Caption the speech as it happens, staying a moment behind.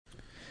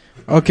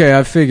Okay,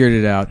 I figured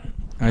it out.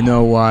 I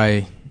know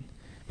why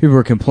people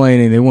were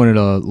complaining. They wanted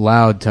a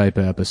loud type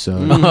of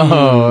episode.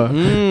 Oh,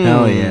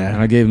 hell yeah.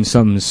 And I gave them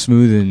something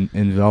smooth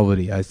and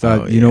velvety. I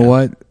thought, you know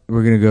what?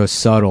 We're going to go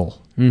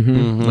subtle.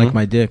 Like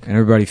my dick. And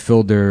everybody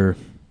filled their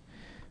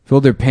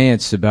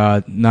pants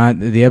about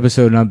the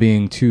episode not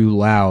being too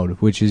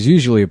loud, which is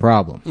usually a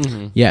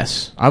problem.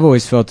 Yes. I've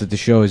always felt that the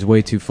show is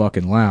way too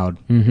fucking loud.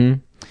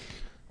 And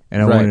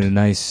I wanted a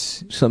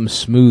nice... something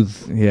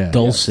smooth,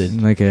 dulcet.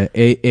 Like a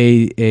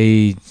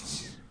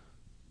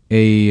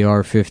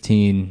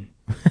AR-15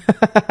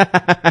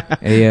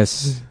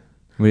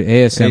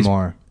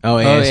 ASMR. Oh,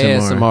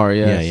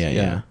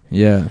 ASMR.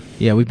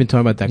 Yeah, we've been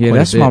talking about that quite a bit. Yeah,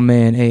 that's my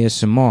man,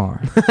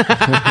 ASMR.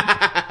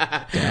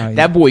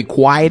 That boy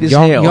quiet as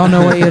hell. Y'all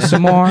know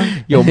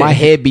ASMR? Yo, my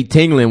head be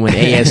tingling when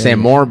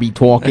ASMR be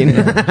talking.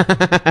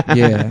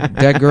 Yeah,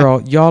 that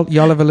girl.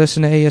 Y'all ever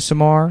listen to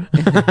ASMR?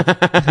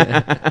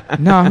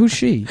 Nah, who's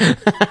she?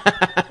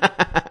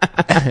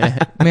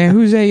 Man,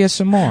 who's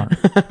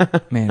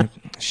ASMR? Man,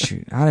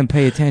 shoot, I didn't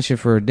pay attention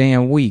for a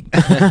damn week.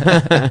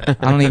 I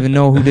don't even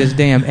know who this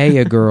damn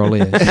Aya girl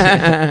is.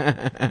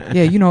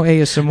 Yeah, you know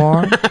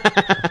ASMR.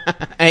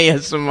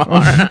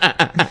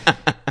 ASMR.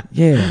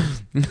 Yeah.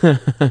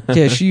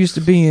 Yeah, she used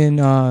to be in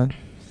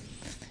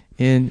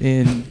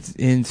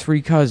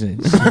Three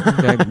Cousins,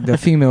 the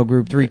female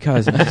group Three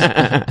Cousins,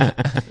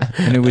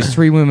 and it was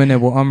three women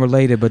that were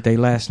unrelated, but their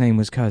last name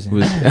was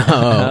Cousins.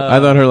 I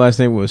thought her last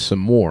name was some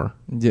more.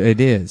 It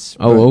is.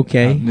 Oh,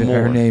 okay.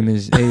 Her name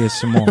is Aya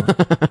Samore.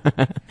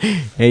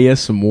 Aya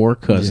Samore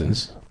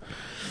Cousins.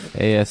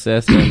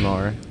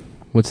 ASSMR.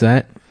 What's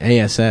that?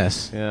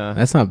 ASS. Yeah.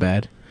 That's not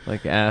bad.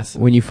 Like ass.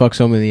 When you fuck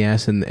someone in the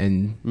ass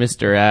and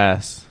Mr.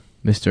 Ass.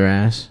 Mr.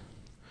 Ass.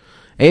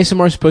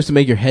 ASMR is supposed to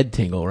make your head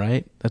tingle,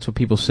 right? That's what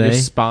people say. Your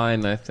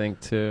spine, I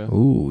think, too.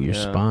 Ooh, your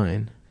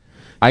spine.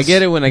 I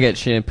get it when I get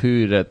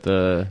shampooed at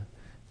the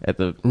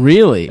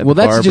really? At well,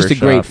 the that's just a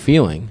shop. great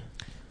feeling.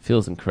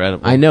 Feels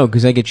incredible. I know,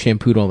 because I get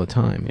shampooed all the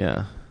time.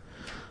 Yeah.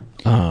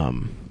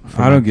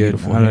 I don't get.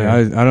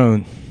 I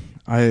don't.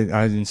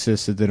 I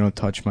insist that they don't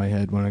touch my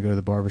head when I go to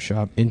the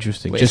barbershop.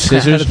 Interesting. Wait, just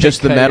scissors,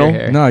 just the metal.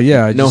 No,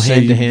 yeah, I no just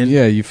hand say, to hand.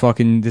 Yeah, you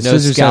fucking. The no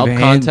scissors scalp have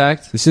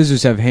contact. The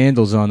scissors have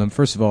handles on them.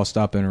 First of all,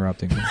 stop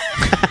interrupting me.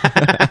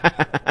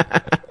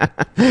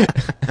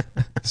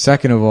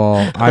 Second of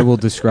all, I will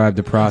describe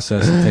the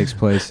process that takes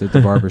place at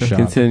the barbershop.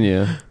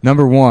 Continue.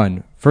 Number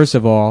one, first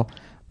of all,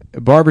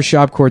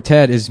 barbershop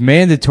quartet is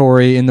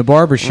mandatory in the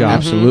barbershop.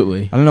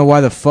 Absolutely. I don't know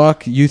why the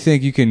fuck you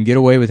think you can get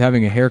away with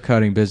having a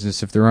haircutting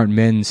business if there aren't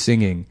men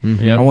singing.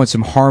 Yep. I want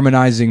some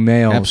harmonizing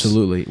males.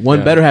 Absolutely.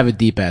 One better have a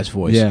deep ass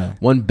voice. Yeah.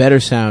 One better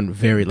sound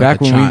very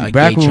Back like a child.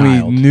 back when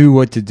we knew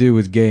what to do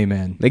with gay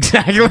men.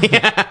 Exactly.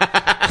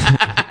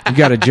 You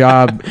got a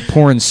job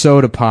pouring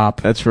soda pop.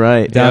 That's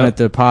right. Down at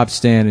the pop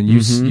stand, and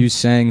you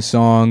sang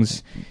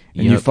songs,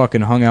 and you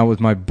fucking hung out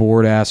with my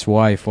bored ass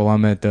wife while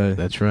I'm at the.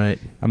 That's right.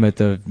 I'm at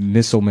the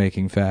missile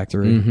making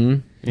factory. Mm-hmm.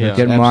 Yeah.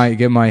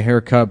 Get my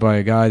hair cut by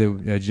a guy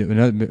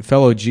that a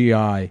fellow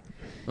GI.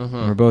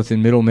 We're both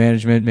in middle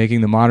management,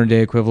 making the modern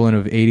day equivalent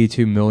of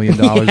 $82 million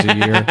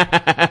a year.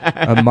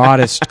 A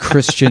modest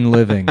Christian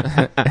living in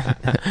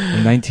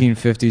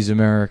 1950s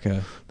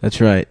America.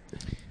 That's right.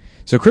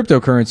 So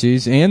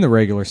cryptocurrencies and the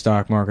regular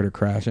stock market are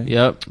crashing.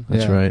 Yep.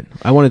 That's right.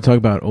 I want to talk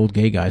about old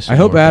gay guys. I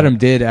hope Adam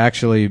did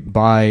actually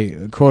buy,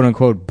 quote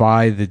unquote,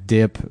 buy the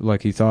dip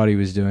like he thought he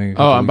was doing.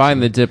 Oh, I'm buying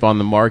the dip on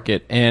the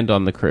market and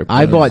on the crypto.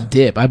 I bought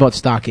dip. I bought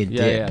stock in dip.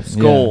 Yeah.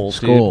 Skull.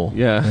 Skull.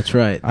 Yeah. That's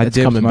right. I That's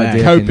dipped coming my back.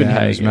 dick into Adam's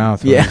Copenhagen.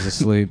 mouth when I was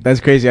asleep. That's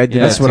crazy. I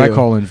did That's that what too. I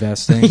call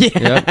investing.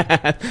 Yeah.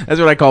 That's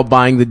what I call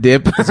buying the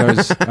dip.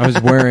 I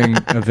was wearing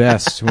a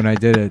vest when I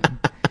did it.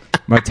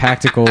 My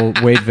tactical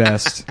weight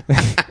vest.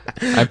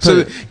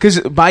 Because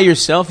by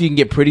yourself you can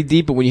get pretty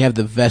deep, but when you have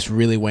the vest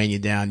really weighing you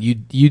down,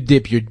 you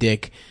dip your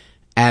dick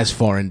as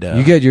far into.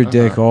 You get your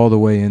dick all the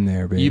way in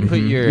there, baby. You put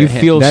your you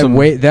feel that some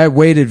that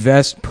weighted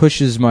vest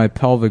pushes my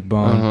pelvic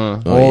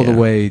bone all the yeah.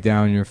 way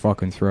down your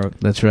fucking throat.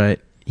 That's right.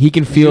 He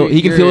can feel a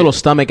little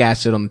stomach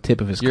acid on the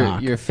tip of his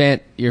cock. You're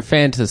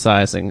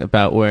fantasizing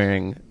about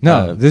wearing.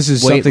 No, this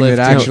is something that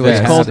actually it's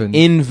happened. called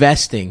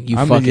investing. You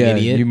fucking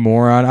idiot. You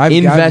moron.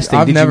 Investing.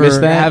 I've Did never you miss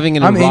that? Having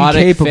an I'm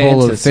erotic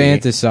incapable fantasy.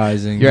 of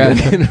fantasizing. You're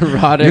having an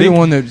erotic. You're the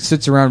one that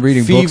sits around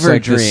reading books fever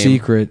like The dream.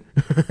 Secret.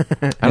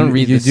 I don't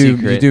read you The do,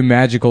 Secret. You do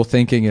magical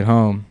thinking at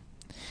home.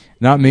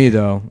 Not me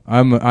though.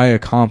 I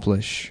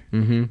accomplish.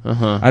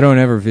 I don't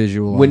ever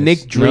visualize. When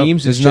Nick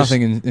dreams, there's it's just,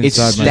 nothing inside it's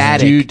my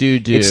static. head. Do.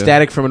 It's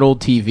static from an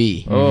old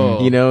TV.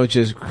 Oh. You know, it's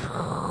just.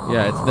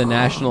 Yeah, it's the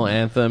national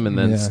anthem and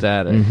then Yeah.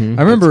 static.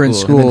 I remember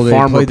That's in cool. school And they then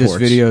farm played this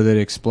reports. video that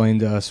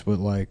explained to us what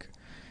like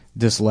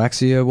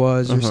dyslexia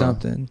was or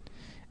something.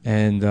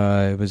 And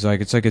it was like,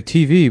 it's like a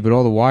TV, but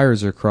all the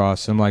wires are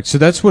crossed. I'm like, so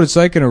that's what it's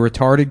like in a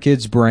retarded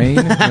kid's brain?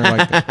 And they're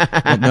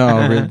like,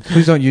 no,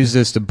 please don't use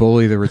this to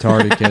bully the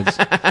retarded kids.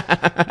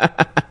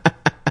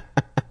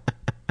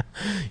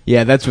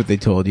 Yeah, that's what they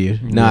told you.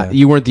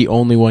 You weren't the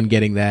only one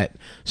getting that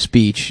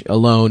speech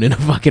alone in a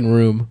fucking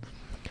room.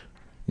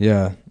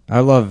 Yeah,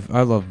 I love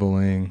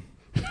bullying.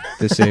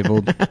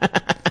 disabled.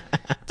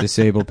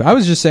 Disabled. I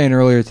was just saying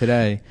earlier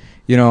today,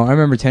 I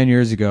remember 10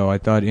 years ago I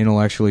thought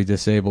intellectually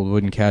disabled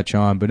wouldn't catch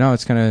on, but now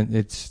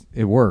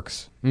it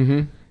works.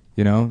 Mm-hmm.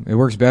 It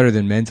works better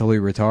than mentally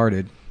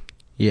retarded.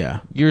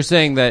 Yeah. You're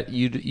saying that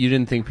you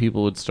didn't think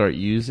people would start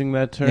using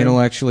that term?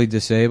 Intellectually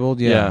disabled?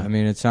 Yeah. I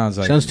mean, it sounds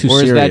like... Sounds too or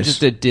serious. Is that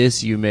just a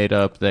diss you made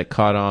up that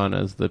caught on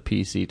as the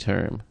PC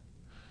term?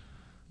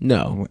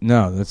 No.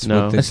 That's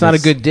not a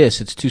good diss.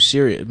 It's too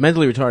serious.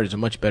 Mentally retarded is a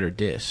much better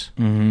diss.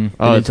 Mm-hmm.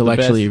 Oh,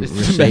 intellectually it's the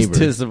best disabled.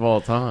 diss of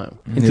all time.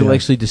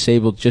 Intellectually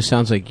disabled just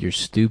sounds like you're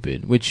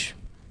stupid, which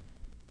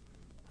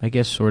I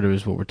guess sort of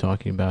is what we're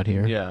talking about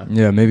here. Yeah.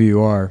 Yeah, maybe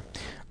you are.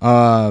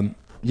 No,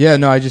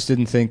 I just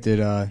didn't think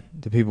that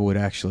the people would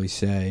actually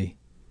say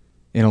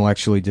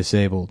intellectually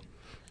disabled.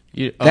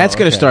 That's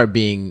going to start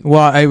being...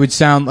 Well, it would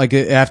sound like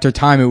after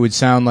time it would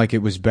sound like it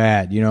was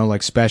bad.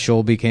 Like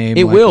special became...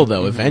 It will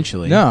though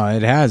eventually. No,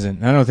 it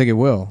hasn't. I don't think it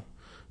will.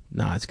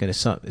 No, they're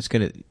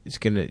going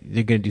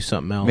to do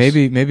something else.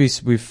 Maybe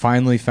we've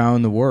finally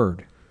found the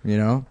word,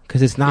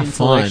 Cuz it's not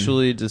fun.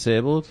 Intellectually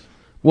disabled?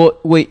 Well,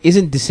 wait,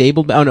 isn't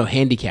disabled? Oh no,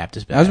 handicapped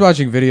is bad. I was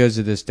watching videos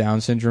of this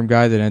Down syndrome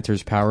guy that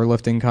enters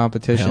powerlifting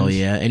competitions. Hell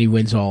yeah, and he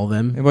wins all of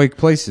them. In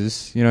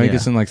places, he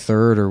gets in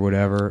third or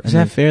whatever. Is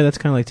that fair? That's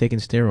kind of like taking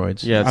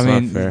steroids. Yeah, it's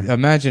not fair.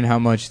 Imagine how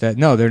much that...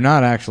 No, they're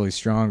not actually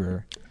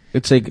stronger.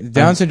 It's like...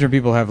 Down syndrome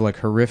people have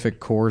horrific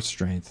core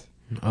strength.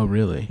 Oh,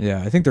 really?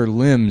 Yeah, I think their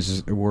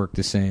limbs work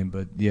the same,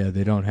 but yeah,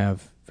 they don't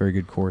have very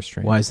good core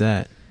strength. Why is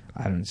that?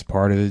 I don't know. It's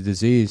part of the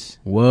disease.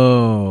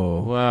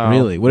 Whoa. Wow.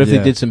 Really? What if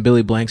they did some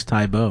Billy Blank's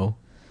Tai Bo?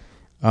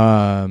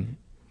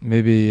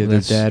 Maybe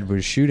their dad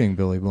was shooting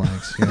Billy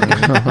Blanks.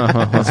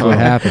 That's what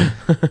happened.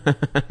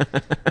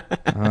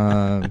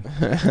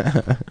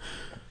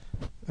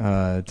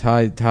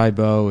 Tai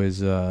Bo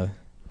is oh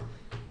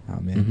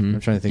man, I'm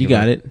trying to think. You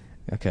got it.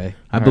 Okay,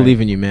 I believe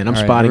in you, man. I'm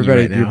spotting you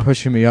right now. You're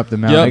pushing me up the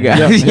mountain. I got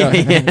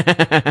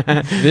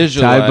it.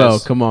 Visualize. Tai Bo,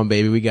 come on,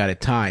 baby. We got it.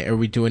 Tai. Are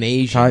we doing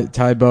Asian?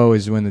 Tai Bo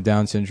is when the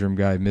Down syndrome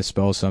guy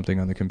misspells something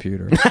on the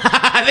computer.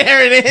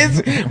 There it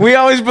is. We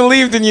always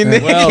believed in you,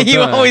 Nick. Well You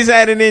done. always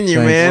had it in you,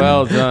 Thanks. man.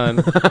 Well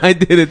done. I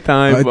did it,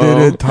 Tai Bo. I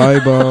did it, Tai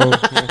Bo.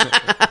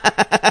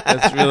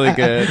 That's really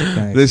good.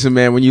 Thanks. Listen,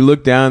 man, when you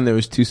look down, there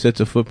was 2 sets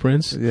of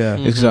footprints. Yeah.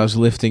 It's because I was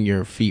lifting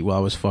your feet while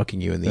I was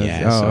fucking you in the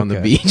That's- ass on the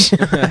okay. beach.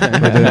 But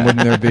then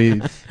wouldn't there be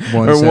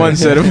One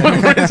set of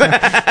footprints.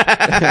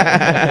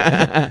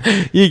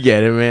 You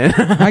get it, man.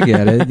 I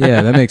get it.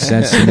 Yeah, that makes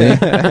sense to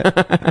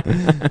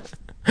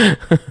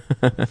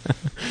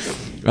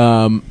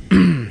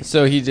me.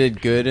 So he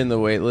did good in the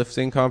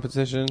weightlifting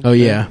competition? Oh,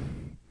 yeah.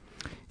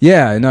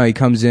 Yeah, no, he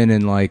comes in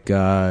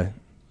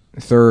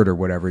third or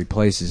whatever. He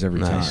places every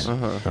Nice.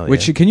 time. Hell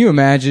Which yeah. can you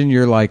imagine?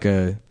 You're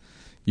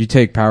you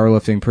take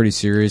powerlifting pretty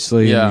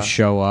seriously. Yeah. And you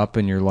show up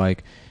and you're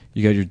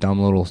you got your dumb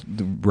little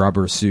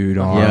rubber suit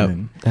on. Yep.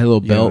 And, That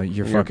little belt.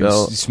 You're Your fucking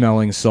belt.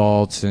 smelling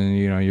salts and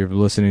you're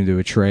listening to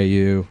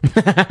Atreyu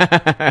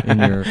in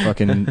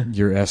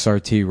your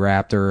SRT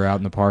Raptor out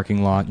in the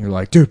parking lot and you're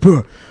like, dude,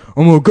 I'm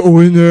gonna go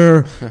in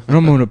there and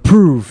I'm gonna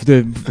prove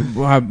that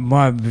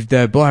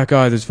that black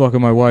guy that's fucking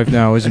my wife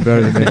now isn't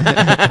better than me.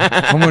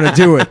 I'm gonna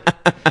do it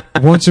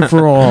once and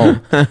for all.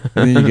 And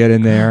then you get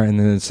in there and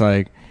then it's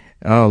like,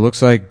 oh,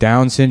 looks like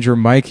Down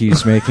syndrome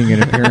Mikey's making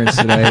an appearance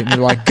today. And you're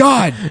like,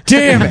 God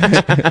damn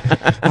it.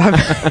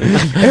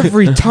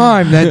 Every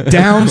time that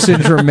Down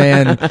syndrome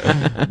man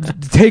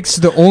takes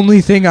the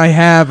only thing I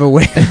have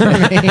away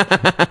from me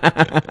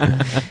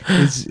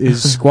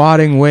is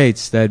squatting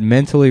weights, that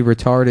mentally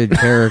retarded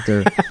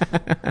character.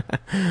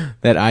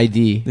 That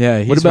ID. Yeah,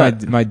 he's What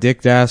about my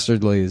Dick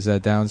Dastardly is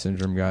that Down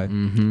syndrome guy.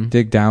 Mm-hmm.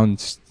 Dick Down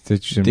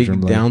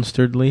syndrome. Dick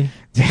Downstardly?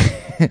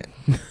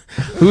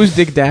 Who's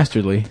Dick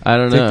Dastardly? I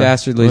don't know. Dick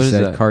Dastardly What is is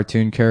that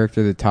cartoon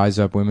character that ties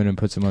up women and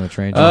puts them on the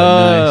train.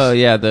 Oh, nice.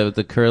 yeah,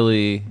 the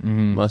curly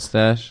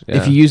mustache. Yeah.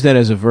 If you use that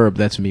as a verb,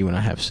 that's me when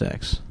I have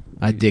sex.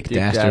 I Dick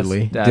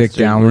Dastardly. Dick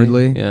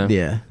downwardly? Yeah.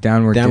 Yeah.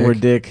 Downward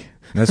dick.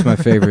 That's my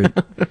favorite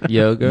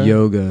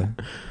Yoga.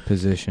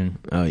 position.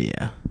 Oh,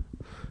 yeah.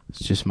 It's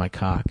just my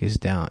cock is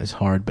down. It's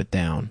hard but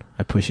down.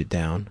 I push it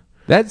down.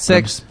 That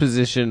sex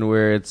position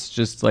where it's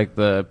just like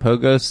the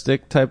pogo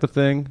stick type of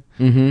thing.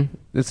 Mm-hmm.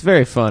 It's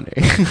very funny.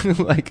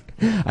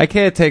 I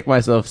can't take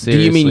myself Do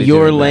seriously. you mean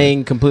you're doing that.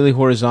 laying completely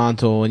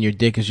horizontal and your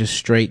dick is just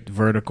straight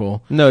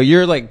vertical? No,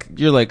 you're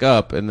like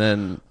up and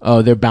then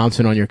Oh, they're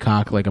bouncing on your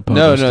cock like a pogo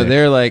no, stick.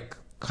 they're like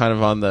kind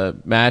of on the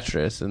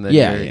mattress and then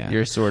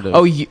you're sort of.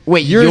 Oh,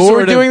 wait, you're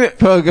sort doing of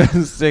that?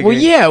 pogo stick. Well,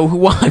 yeah.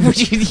 Why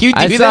would you do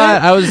I that?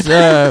 thought I was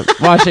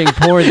watching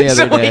porn the other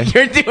So day.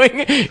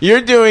 wait,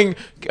 you're doing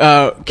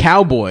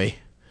cowboy,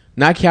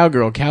 not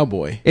cowgirl,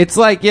 cowboy. It's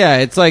like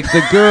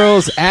the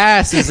girl's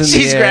ass is in the air.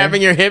 She's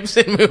grabbing your hips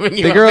and moving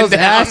you The up girl's and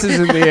down. ass is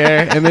in the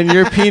air, and then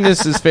your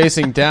penis is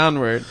facing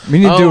downward. We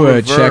need to do a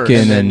reverse.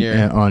 check-in And then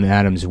you're- on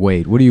Adam's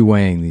weight. What are you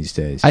weighing these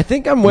days? I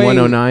think I'm weighing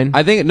 109?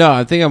 I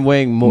think I'm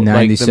weighing more, like the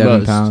 97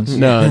 most. pounds?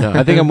 No,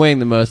 I think I'm weighing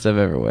the most I've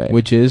ever weighed.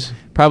 Which is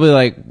Probably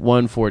like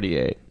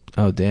 148.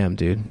 Oh, damn,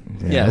 dude.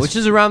 Yeah, which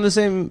is around the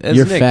same as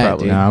You're Nick, fat,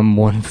 probably. dude. No, I'm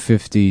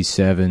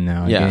 157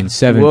 now. Yeah. I gained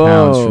 7 Whoa.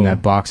 pounds from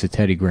that box of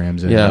Teddy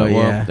Grahams. Yeah, Oh, well,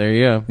 yeah. there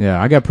you go.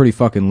 Yeah, I got pretty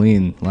fucking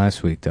lean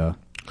last week, though.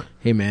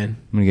 Hey, man.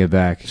 I'm going to get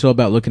back. It's all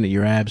about looking at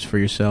your abs for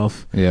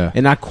yourself. Yeah.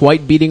 And not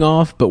quite beating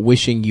off, but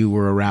wishing you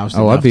were aroused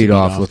Oh, I enough to beat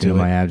off looking to at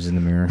my it. abs in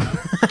the mirror.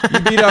 You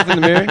beat off in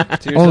the mirror? To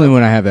yourself? Only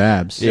when I have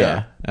abs.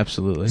 Yeah,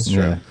 absolutely.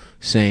 Yeah.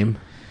 Same.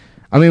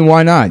 I mean,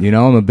 why not? You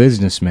know, I'm a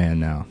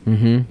businessman now.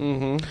 Mm-hmm.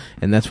 Mm-hmm.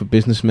 And that's what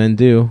businessmen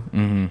do.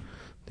 Mm-hmm.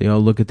 They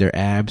all look at their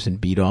abs and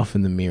beat off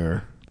in the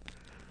mirror.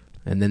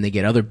 And then they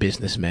get other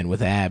businessmen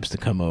with abs to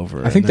come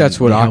over. I think and then that's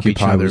what they help each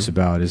Occupy other. was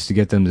about, is to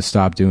get them to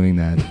stop doing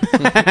that.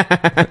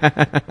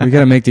 We got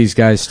to make these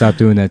guys stop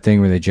doing that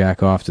thing where they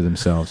jack off to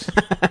themselves.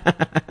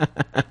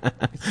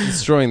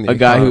 Destroying the A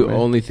guy who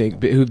economy. only think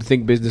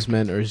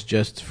businessmen are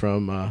just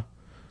from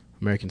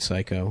American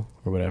Psycho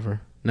or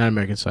whatever. Not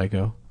American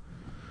Psycho.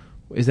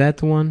 Is that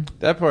the one?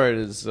 That part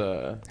is...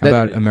 How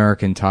about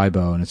American Tai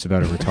Bo, and it's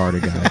about a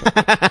retarded guy.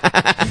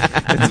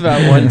 It's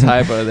about one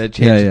typo that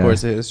changed Yeah, the yeah.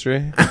 course of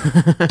history.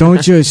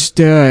 Don't just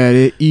stare at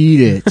it, eat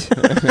it.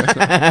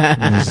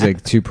 And there's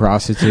like 2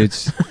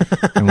 prostitutes,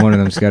 and one of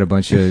them's got a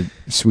bunch of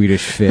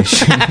Swedish fish.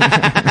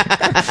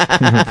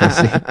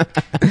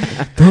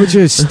 Don't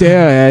just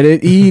stare at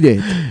it, eat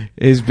it.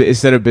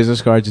 Instead of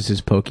business cards, it's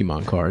his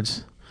Pokemon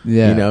cards.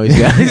 Yeah. You know, he's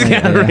got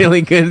Yeah, a yeah. really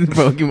good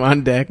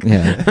Pokemon deck.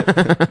 Yeah.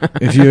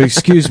 If you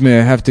excuse me,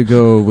 I have to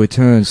go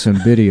return some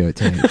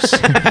videotapes.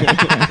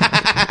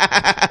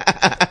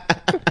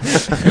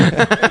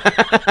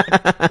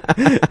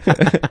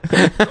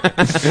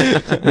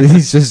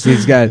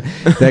 He's got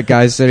that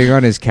guy sitting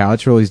on his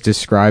couch while he's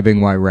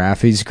describing why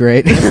Raffi's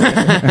great.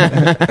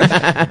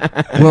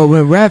 Well,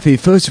 when Raffi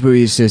first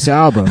released this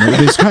album,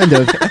 it was kind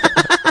of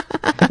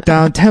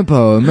down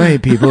tempo and many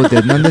people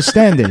didn't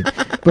understand it.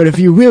 But if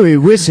you really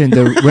listen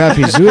to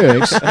Raffi's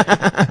lyrics,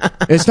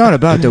 it's not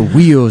about the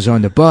wheels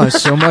on the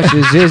bus so much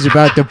as it is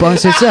about the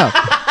bus itself.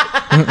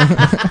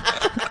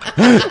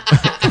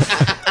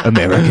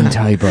 American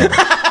Tai Bo,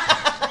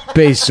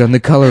 based on the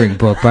coloring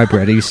book by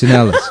Bret Easton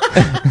Ellis.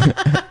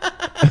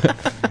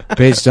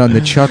 Based on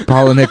the Chuck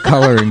Palahniuk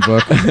coloring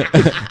book,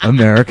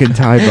 American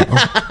Tai Bo.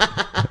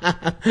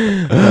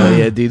 Oh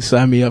yeah, dude,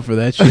 sign me up for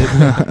that shit.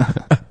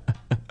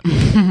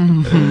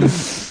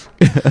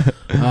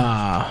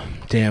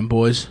 Damn,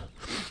 boys.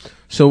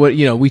 So what?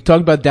 You know, we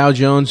talked about Dow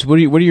Jones. What are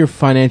your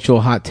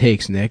financial hot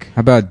takes, Nick?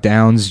 How about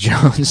Downs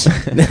Jones?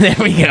 There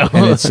we go.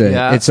 And it's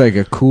Yeah. it's like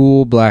a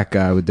cool black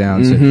guy with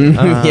Down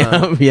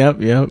syndrome.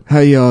 Yep. How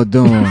y'all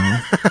doing?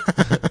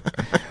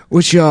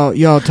 What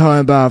y'all talking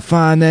about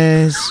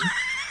finance?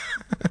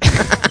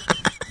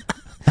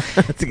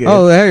 That's good.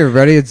 Oh, hey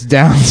everybody, it's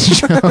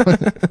Downs Jones.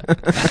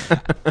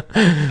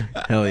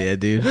 Hell yeah,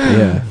 dude.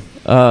 Yeah.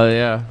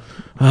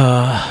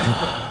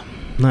 Yeah.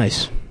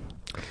 Nice.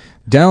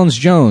 Downs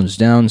Jones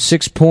down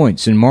 6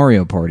 points in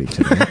Mario Party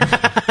today.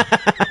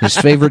 His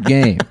favorite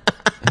game.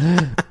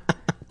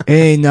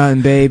 Ain't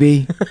nothing,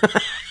 baby.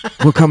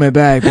 We're coming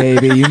back,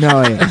 baby. You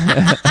know it.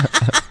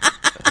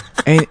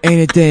 Ain't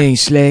a thing,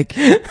 Slick.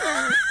 So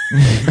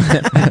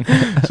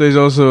he's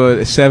also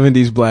a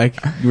 70s black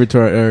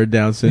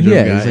Down syndrome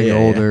Yeah, guy. he's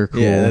like older,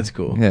 cool. Yeah, that's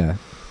cool. Yeah.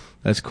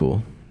 That's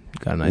cool.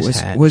 Got a nice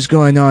hat. What's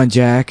going on,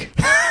 Jack?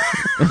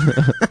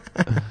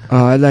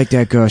 Oh, I like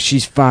that girl.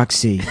 She's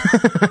foxy.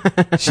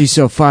 She's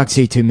so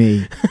foxy to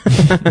me.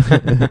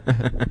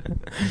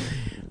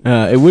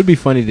 It would be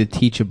funny to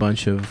teach a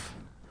bunch of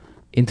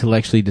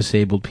intellectually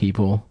disabled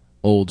people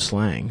old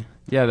slang,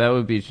 Yeah, that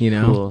would be You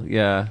know? cool.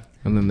 Yeah.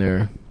 and then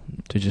they're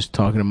just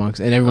talking amongst,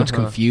 and everyone's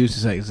confused.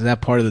 It's like, is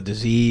that part of the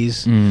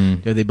disease?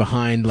 Are they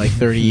behind like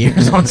 30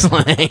 years on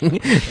slang?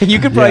 You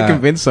could probably Yeah.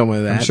 convince someone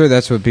of that. I'm sure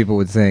that's what people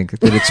would think,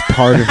 that it's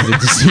part of the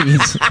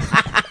disease.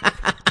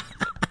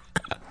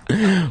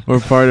 Or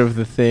part of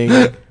the thing,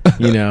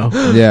 you know.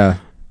 Yeah.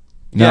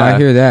 No, Yeah. I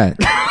hear that.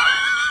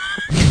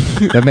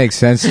 That makes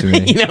sense to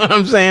me. You know what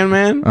I'm saying,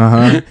 man?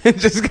 Uh-huh. It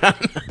just kind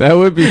That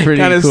would be pretty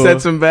of cool.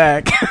 sets them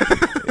back.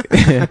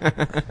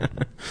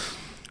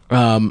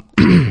 When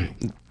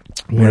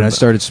I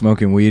started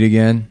smoking weed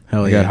again,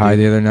 Hell I yeah, got high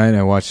dude. the other night, and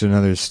I watched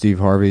another Steve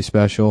Harvey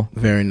special,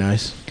 Very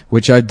nice.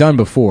 which I'd done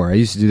before. I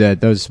used to do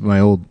that. That was my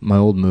old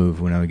move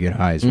when I would get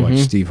high, is watch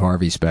Steve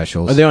Harvey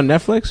specials. Are they on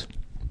Netflix?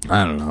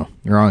 I don't know.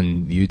 They're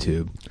on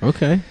YouTube.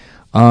 Okay.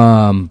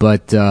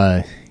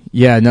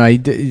 Yeah, no,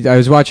 I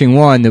was watching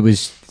one that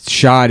was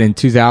shot in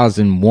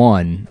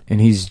 2001, and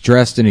he's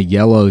dressed in a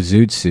yellow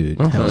zoot suit.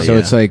 Hell So yeah.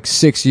 it's like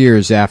 6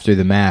 years after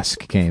The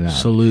Mask came out.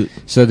 Salute.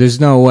 So there's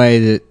no way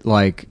that,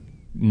 like,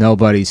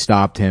 nobody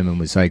stopped him and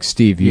was like,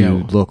 Steve, you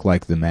Yeah. look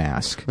like The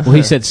Mask. Well,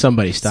 he said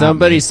somebody stop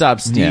Somebody me. stop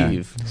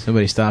Steve.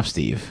 Somebody stop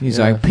Steve. He's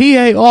Yeah. like,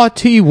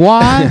 Party?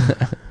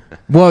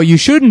 Well, you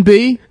shouldn't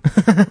be.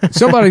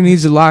 Somebody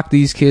needs to lock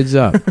these kids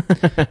up.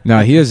 No,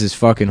 he has this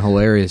fucking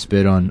hilarious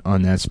bit on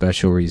that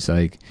special where he's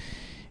like,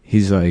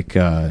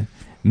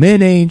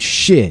 men ain't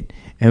shit,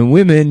 And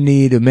women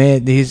need a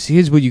man.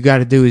 Here's what you got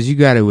to do: is you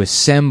got to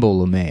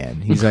assemble a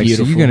man. He's like,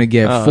 so you're gonna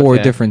get 4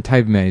 different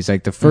type of men. He's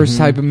like, the first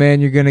type of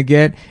man you're gonna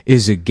get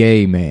is a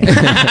gay man.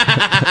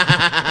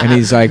 And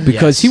he's like,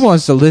 because he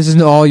wants to listen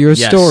to all your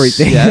stories.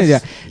 Yeah,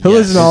 he'll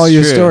listen to all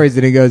your stories,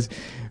 and he goes,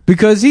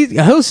 because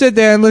he'll sit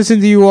there and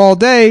listen to you all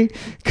day,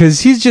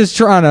 because he's just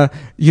trying to,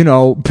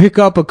 pick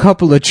up a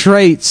couple of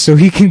traits so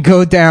he can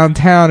go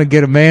downtown and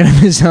get a man of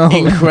his own.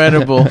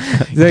 Incredible.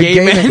 Gay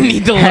men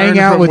need to hang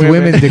out with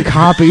women to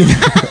copy.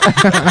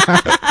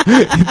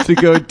 To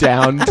go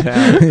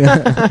downtown.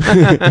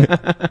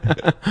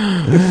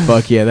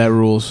 Fuck yeah, that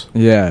rules.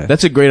 Yeah.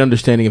 That's a great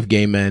understanding of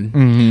gay men.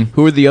 Mm-hmm.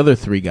 Who are the other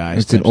 3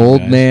 guys? It's an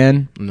old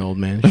man. An old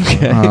man. Sure.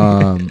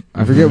 Okay.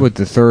 I forget what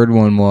the third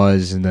one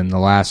was, and then the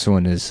last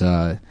one is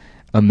a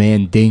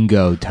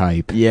mandingo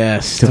type.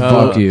 Yes. To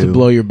fuck you. To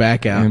blow your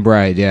back out. And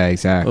right, yeah,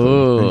 exactly.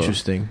 Oh.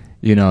 Interesting.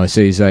 So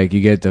he's like,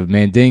 you get the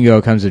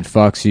mandingo comes and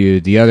fucks you.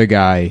 The other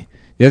guy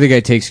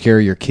takes care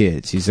of your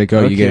kids. He's like,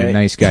 you get a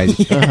nice guy.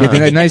 You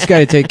get a nice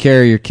guy to take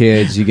care of your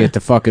kids. You get the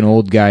fucking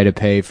old guy to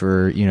pay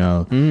for,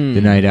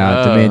 the night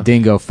out. The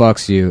mandingo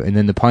fucks you. And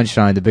then the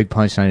big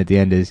punchline at the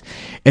end is,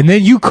 and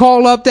then you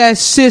call up that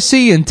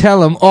sissy and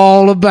tell him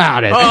all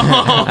about it.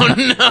 Oh,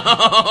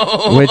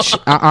 no. Which,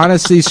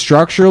 honestly,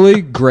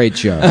 structurally, great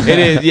joke. It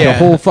is, yeah. The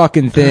whole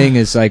fucking thing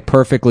is, like,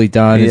 perfectly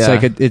done. Yeah.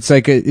 It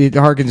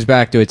harkens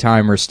back to a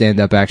time where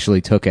stand-up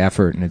actually took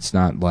effort, and it's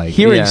not like...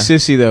 Hearing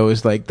sissy, though,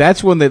 is like,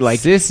 that's when they, like...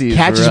 Sissy's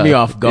catches rough. me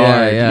off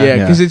guard. Yeah,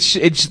 because it's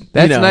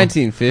that's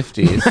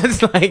 1950s.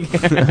 That's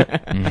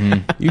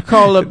like you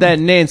call up that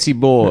Nancy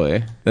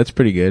boy. That's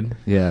pretty good.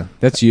 Yeah,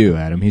 that's you,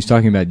 Adam. He's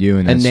talking about you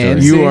and that story.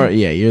 Nancy?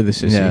 You're the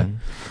sissy. Yeah.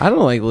 I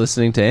don't like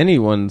listening to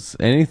anyone's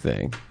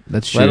anything.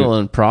 That's true. Let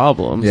alone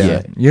problems.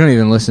 Yeah. You don't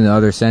even listen to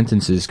other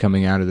sentences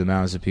coming out of the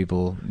mouths of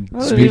people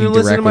speaking even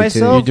listen to directly to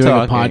you. myself. You're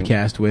doing talking. a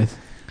podcast with.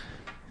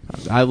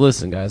 I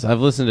listen, guys.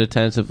 I've listened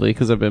attentively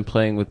because I've been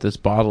playing with this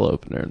bottle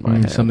opener in my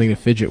hand. Something to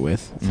fidget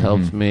with. It's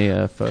helped me,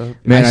 folks.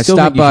 Man, I still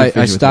stopped think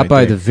you should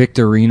by fidget with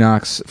the right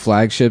Victorinox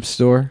flagship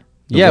store.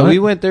 Yeah, what? we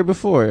went there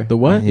before. The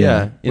what?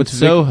 Yeah, in What's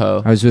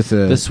Soho. I was with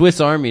The Swiss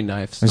Army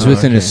knives. I was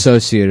with an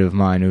associate of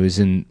mine who was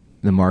in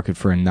the market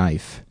for a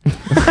knife.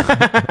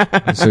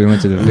 So we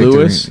went to the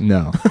Lewis?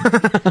 No.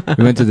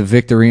 We went to the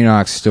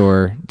Victorinox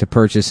store to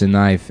purchase a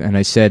knife, and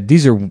I said,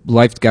 these are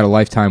got a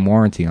lifetime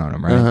warranty on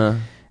them, right? Uh-huh.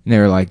 And they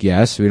were like,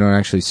 yes, we don't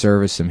actually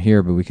service them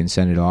here, but we can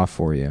send it off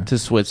for you. To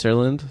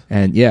Switzerland?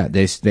 And yeah,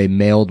 they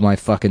mailed my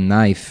fucking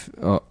knife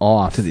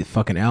off To the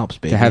fucking Alps,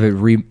 baby. to have it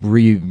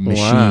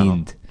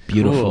re-machined. Wow.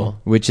 Beautiful.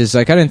 Cool. Which is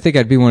like, I didn't think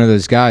I'd be one of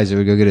those guys that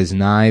would go get his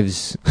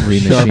knives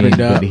remachined, Sharpened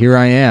up. but here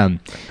I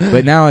am.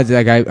 But now it's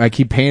like I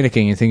keep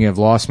panicking and thinking I've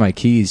lost my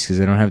keys because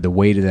I don't have the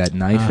weight of that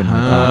knife in my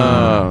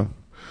pocket.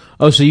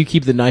 Oh, so you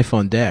keep the knife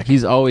on deck.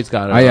 He's always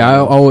got it. I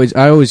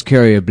always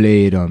carry a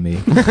blade on me.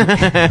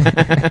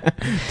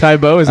 Tai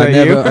Bo, is that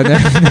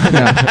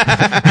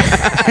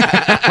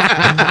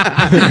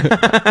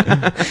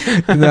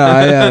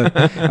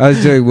I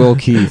was doing Will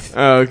Keith.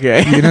 Oh,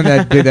 okay. You know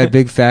that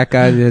big fat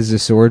guy that has the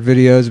sword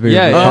videos? But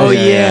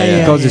Yeah,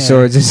 he calls the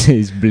swords and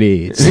says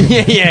blades.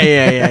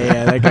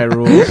 yeah. That guy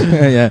rules.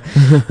 Yeah.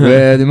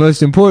 Well, the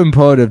most important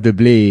part of the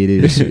blade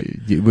is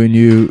when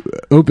you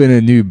open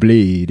a new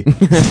blade.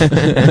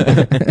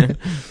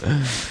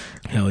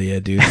 Hell yeah,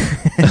 dude.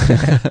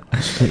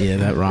 Yeah,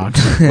 that rocks.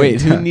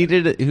 Wait, who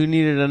needed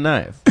a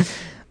knife?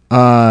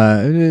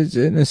 It's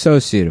an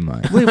associate of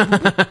mine. Wait,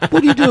 what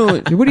are you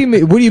doing? What do you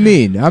mean? What do you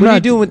mean? What are you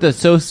doing with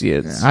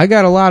associates? I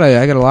got a lot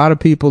of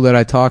people that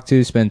I talk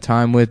to, spend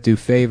time with, do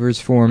favors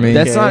for me.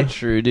 That's not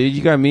true, dude.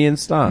 You got me in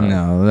stock.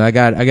 No, I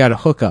got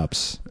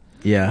hookups.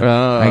 Yeah.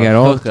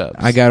 Hookups.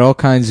 I got all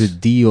kinds of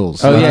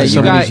deals. Oh yeah,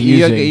 you got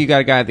using.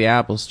 a guy at the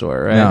Apple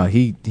store, right? No,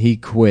 he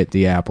quit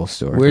the Apple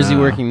store. Where's he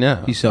working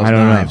now? He sells I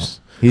don't knives. know.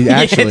 He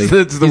actually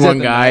it's the he's one at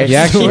the guy. he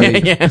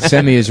actually Yeah.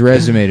 sent me his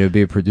resume to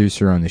be a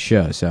producer on the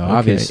show. So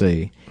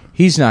obviously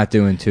he's not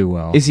doing too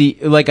well. Is he,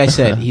 like I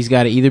said, he's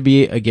got to either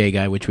be a gay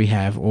guy, which we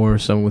have, or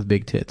someone with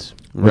big tits.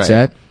 What's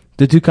Right. that?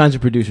 The two kinds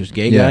of producers.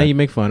 Gay Yeah. guy, you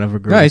make fun of, a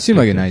girl. No, he with seemed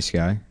big like a tits. nice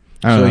guy.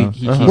 I don't know.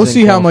 he's We'll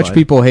see how much unqualified.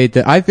 people hate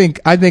that. I think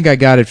I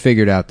got it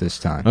figured out this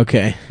time.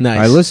 Okay, nice.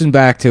 I listened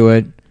back to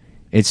it.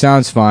 It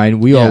sounds fine.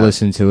 We all Yeah.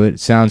 listened to it. It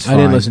sounds fine. I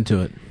didn't listen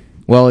to it.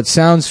 Well, it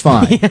sounds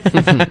fine.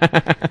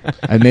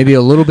 Maybe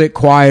a little bit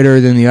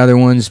quieter than the other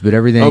ones, but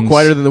everything. Oh,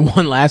 quieter than the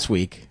one last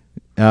week.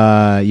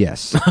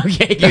 Yes.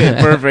 Okay, good.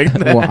 Perfect.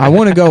 Well, I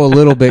want to go a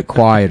little bit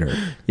quieter.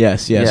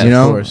 Yes, Yeah, of You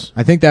know, course.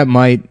 I think that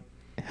might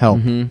help.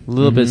 A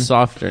little bit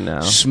softer now.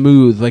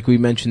 Smooth, like we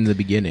mentioned in the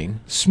beginning.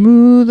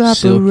 Smooth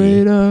Silky.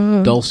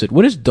 operator. Dulcet.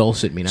 What does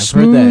dulcet mean? I've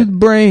Smooth heard that.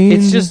 brain.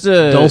 It's just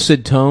a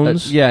Dulcet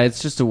tones? yeah, it's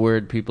just a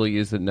word people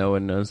use that no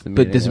one knows the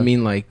meaning. But does it of.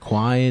 mean like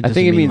quiet? I Does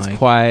think it mean means like,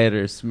 quiet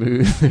or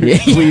smooth, or Yeah.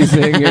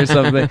 pleasing or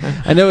something.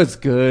 I know it's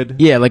good.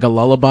 Yeah, like a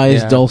lullaby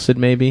is Yeah. dulcet,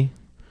 maybe.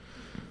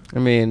 I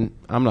mean,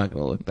 I'm not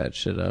gonna look that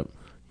shit up.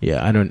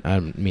 Yeah, I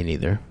don't mean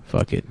either.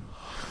 Fuck it,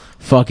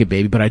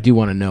 baby. But I do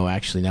want to know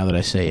actually now that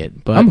I say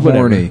it. But I'm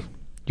whatever. horny.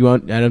 You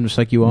want Adam to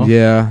suck you off?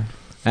 Yeah.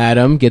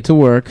 Adam, get to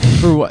work.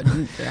 For what?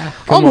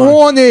 I'm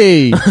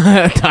horny.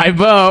 Tai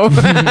Bo.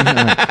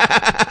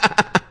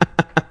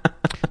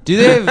 Do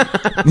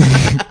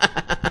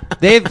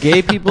they have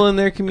gay people in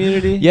their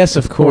community? Yes,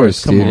 of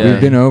course. Come dude. on.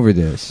 We've been over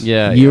this.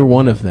 Yeah. You're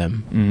one of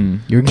them. Mm-hmm.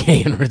 You're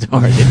gay and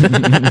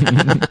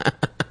retarded.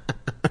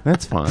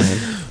 That's fine.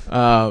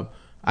 I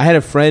had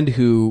a friend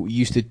who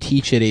used to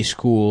teach at a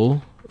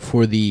school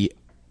for the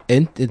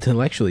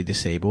intellectually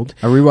disabled.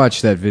 I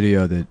rewatched that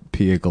video that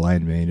Pia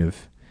Glenn made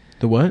of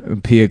The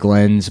what? Pia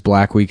Glenn's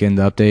Black Weekend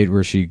update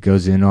where she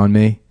goes in on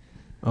me.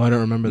 Oh, I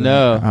don't remember that.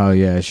 No. Oh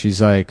yeah, she's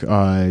like,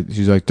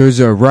 there's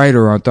a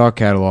writer on Thought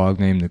Catalog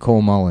named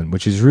Nicole Mullen,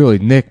 which is really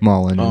Nick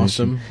Mullen. and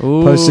Awesome. she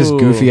posts this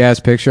goofy ass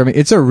picture. I mean,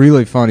 it's a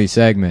really funny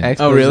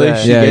segment. Oh, really?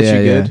 She gets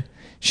you good?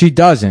 She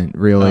doesn't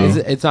really.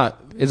 It's not.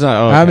 It's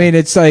not. I mean,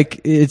 it's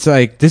like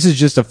this is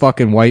just a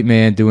fucking white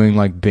man doing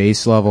like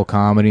base level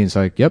comedy. It's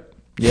like, yep.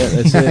 Yeah,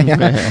 that's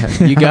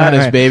it. You got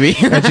us, baby.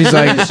 And she's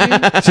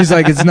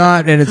like, it's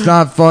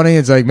not funny.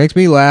 It's like makes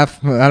me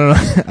laugh. I don't know.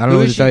 I don't know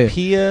what to tell you.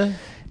 Pia?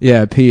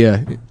 Yeah,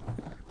 Pia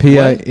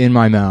What? in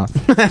my mouth.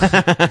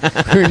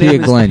 Her Pia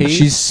name is Glenn. P?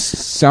 She's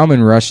Salman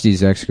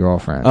Rushdie's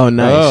ex-girlfriend. Oh,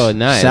 nice. Oh,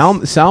 nice.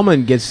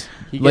 Salman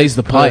lays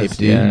the pipe, close.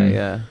 dude.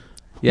 Yeah.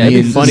 Yeah, It'd be Me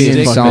and- funny me as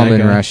and fuck Salman that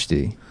guy.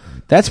 Rushdie.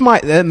 That's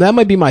that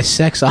might be my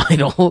sex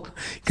idol.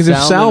 Because if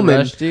Salman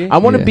Salman, Rushdie? I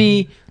want to Yeah.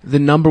 be the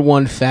number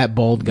one fat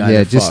bald guy. Yeah,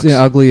 that just fucks. the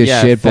ugly as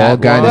Yeah, shit fat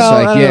bald guy one. that's Well, I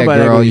like, don't know yeah, about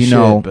girl, ugly you shit,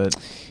 know, but,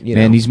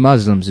 man, these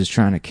Muslims is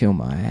trying to kill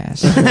my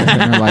ass. And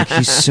they're like,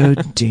 he's so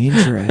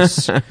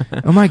dangerous.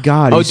 Oh my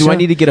God. Oh, he's do so- I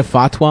need to get a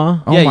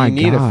fatwa? Oh yeah, my you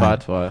need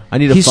God. a fatwa. I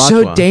need a He's fatwa.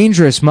 so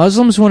dangerous.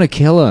 Muslims want to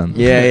kill him.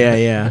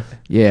 Yeah.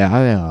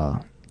 Yeah,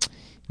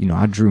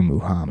 I drew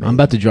Muhammad. I'm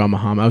about to draw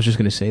Muhammad. I was just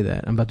gonna say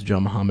that. I'm about to draw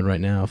Muhammad right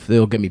now. If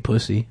they'll get me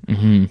pussy,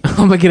 Mm-hmm. I'm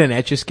gonna get an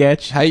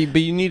Etch-a-Sketch.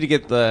 But you need to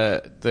get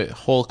the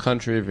whole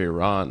country of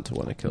Iran to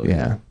want to kill you.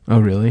 Yeah. Oh,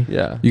 really?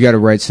 Yeah. You got to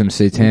write some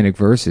satanic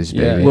verses,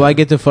 Yeah. baby. Will I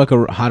get to fuck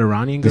a hot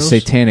Iranian The girl?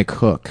 satanic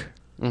hook.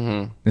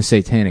 Mm-hmm. The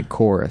satanic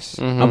chorus.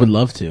 I would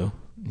love to.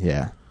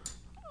 Yeah.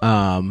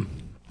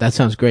 That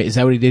sounds great. Is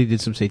that what he did? He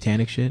did some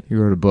satanic shit? He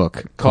wrote a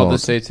book Called The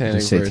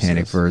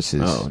Satanic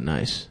Verses. Oh,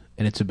 nice.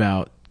 And it's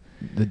about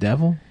the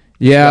devil?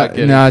 Yeah, About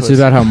getting no, it's pussy.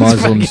 about how It's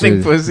about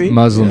getting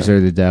Muslims pussy? are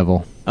the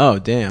devil. Oh,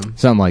 damn.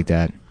 Something like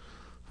that.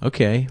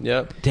 Okay.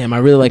 Yep. Damn, I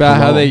really like About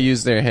how Bilal. they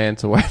use their hand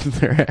to wipe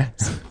their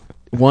ass.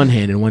 one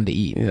hand and one to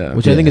eat. Yeah.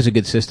 Which I think Yeah. is a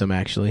good system,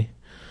 actually.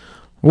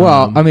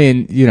 Well, that's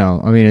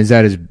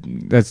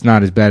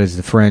not as bad as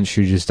the French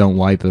who just don't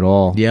wipe at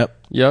all. Yep.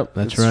 Yep.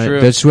 That's it's right.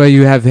 True. That's why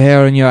you have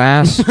hair in your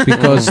ass,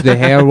 because the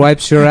hair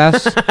wipes your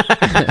ass.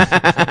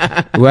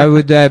 Why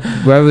would that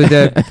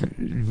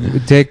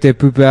take the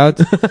poop out?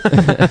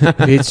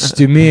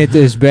 To me it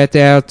is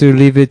better to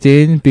leave it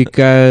in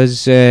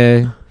because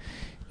it's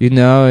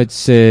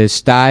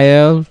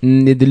style.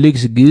 It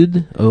looks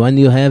good when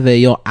you have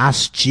your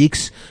ass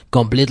cheeks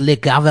completely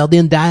covered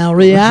in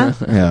diarrhea.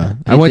 Yeah.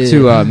 I went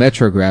to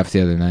Metrograph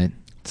the other night.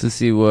 To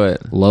see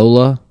what?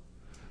 Lola.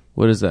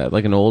 What is that?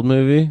 Like an old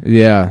movie?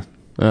 Yeah.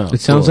 Oh,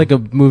 It sounds cool. like a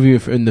movie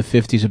in the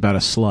 50s about a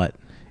slut.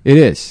 It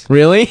is.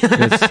 Really?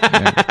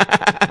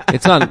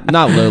 It's not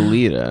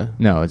Lolita.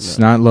 No, it's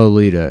not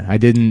Lolita.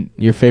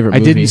 Your favorite I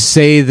movie? didn't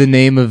say the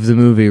name of the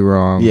movie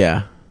wrong.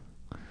 Yeah.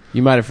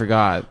 You might have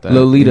forgot that.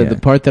 Lolita, yeah. the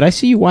part that I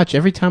see you watch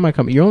every time I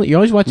come. You're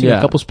always watching Yeah.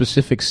 a couple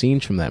specific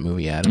scenes from that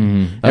movie,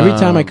 Adam. Mhm. Every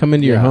time I come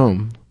into your yeah.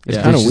 home. It's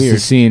Yeah. kind It's of just weird. the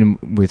scene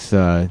with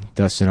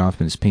Dustin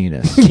Hoffman's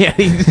penis. Yeah,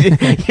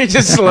 you're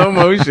just slow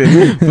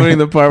motion putting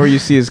the part where you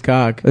see his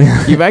cock.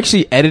 You've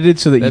actually edited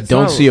so that you That's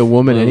don't not see a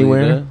woman Lolita.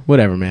 anywhere.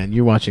 Whatever, man.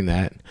 You're watching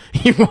that.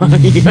 Maybe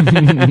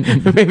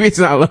it's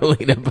not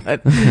Lolita,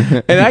 but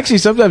and actually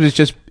sometimes it's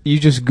just you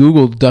just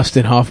Google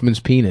Dustin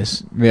Hoffman's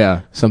penis.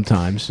 Yeah.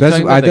 Sometimes. That's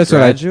talking what I, about The that's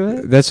what I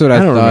Graduate? that's what I I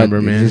don't thought.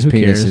 remember, man. His Who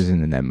penis cares?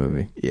 isn't in that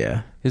movie.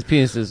 Yeah. His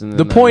penis isn't.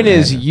 The in that point movie.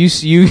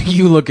 is,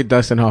 you look at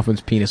Dustin Hoffman's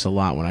penis a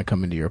lot when I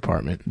come into your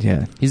apartment.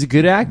 Yeah. he's a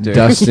good actor.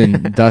 Dust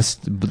him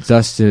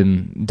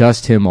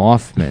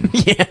Hoffman.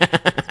 Yeah.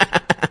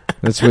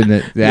 That's when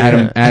the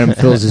Adam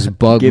fills his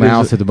bug Get his-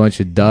 mouth with a bunch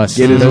of dust.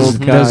 get his does, old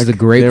does cock. the There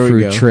we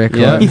grapefruit go. trick.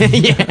 Yeah.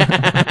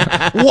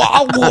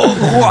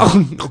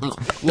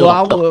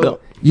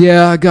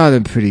 Yeah, I got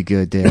him pretty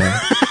good there.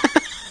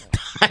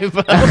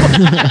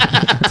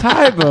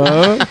 Tai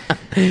Bo.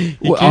 He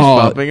keeps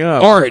popping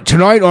up. All right,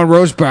 tonight on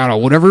Roast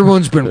Battle, what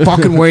everyone's been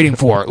fucking waiting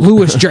for,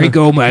 Louis J.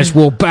 Gomez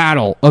will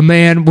battle a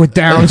man with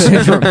Down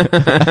syndrome.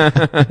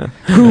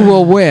 Who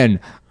will win?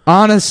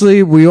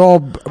 Honestly, we all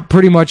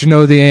pretty much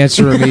know the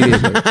answer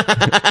immediately.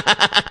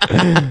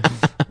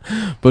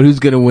 But who's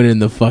gonna win in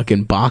the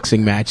fucking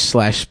boxing match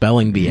 /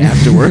 spelling bee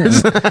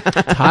afterwards?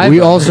 We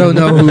also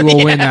know who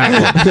will win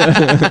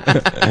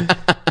that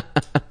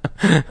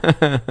one.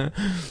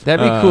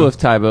 That'd be cool if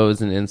Tai Bo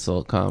was an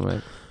insult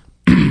comic.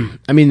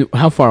 I mean,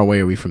 how far away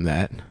are we from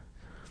that?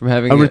 From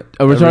having A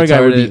retarded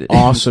guy would be retarded-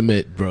 awesome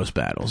at roast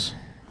battles.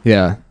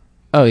 Yeah.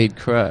 Oh, he'd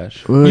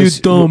crush. You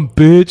dumb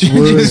bitch.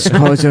 Louis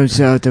calls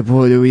himself the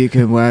Puerto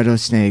Rican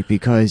rattlesnake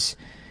because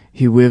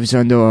he lives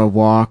under a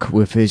rock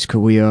with his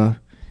career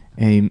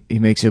and he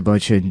makes a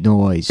bunch of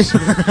noise.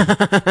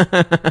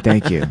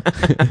 Thank you.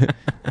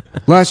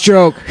 Last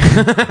joke.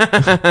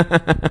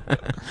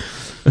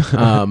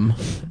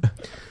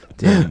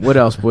 Damn. What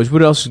else, boys?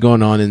 What else is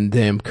going on in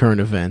damn current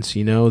events?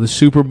 You know, the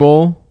Super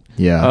Bowl.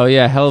 Yeah. Oh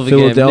yeah, hell of a game.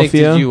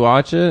 Philadelphia. Nick, did you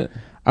watch it?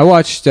 I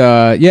watched.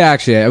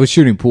 Actually, I was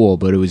shooting pool,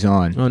 but it was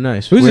on. Oh,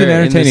 nice. It was Where, an in the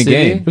entertaining city?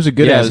 game. It was a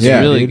good Yeah, ass it was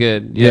game, really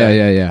dude. good.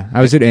 Yeah.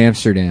 I was at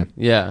Amsterdam.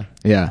 Yeah.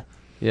 Yeah.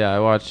 Yeah, I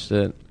watched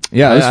it.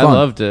 Yeah, it was I fun.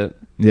 loved it.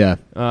 Yeah.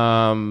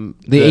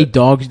 They ate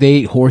dogs. They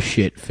ate horse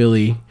shit.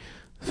 Philly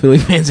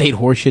fans ate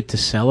horse shit to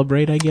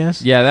celebrate, I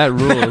guess. Yeah, that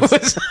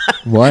rules.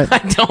 What? I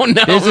don't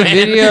know. There's a man.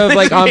 video of,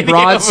 like, There's a on video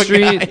Broad of a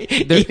Street,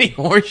 guy there- eating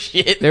horse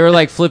shit. They were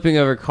like flipping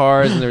over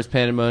cars, and there was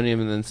pandemonium,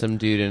 and then some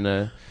dude in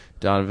a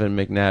Donovan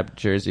McNabb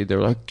jersey, they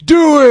were like,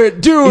 "Do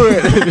it, do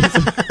it!"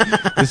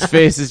 His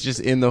face is just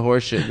in the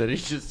horse shit that he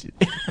just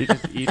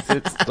eats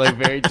it like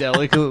very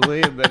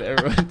delicately, and then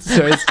everyone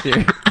starts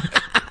cheering.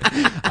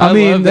 I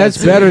mean,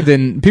 that's better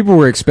than people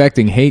were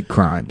expecting hate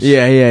crimes.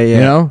 Yeah. You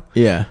know?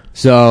 Yeah.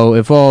 So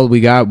if all we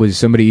got was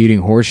somebody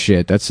eating horse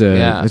shit, that's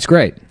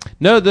great.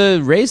 No,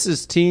 the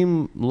racist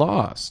team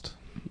lost.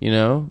 You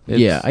know?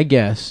 Yeah, I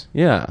guess.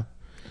 Yeah.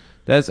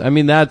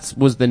 That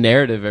was the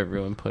narrative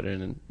everyone put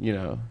in, and, you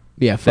know.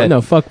 Yeah,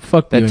 That- fuck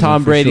That New England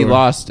Tom for Brady sure.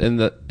 lost and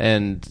it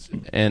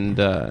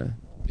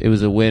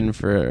was a win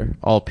for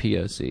all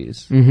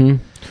POCs. Mm-hmm.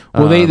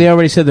 Well, they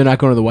already said they're not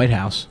going to the White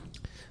House.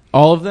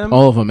 All of them?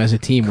 All of them as a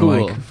team Cool.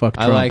 were like, fuck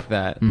I Trump. like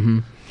that.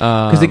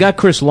 Because they got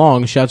Chris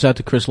Long. Shouts out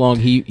to Chris Long.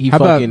 He How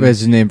fucking... about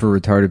as a name for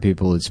retarded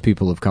people, it's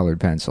people of colored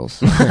pencils.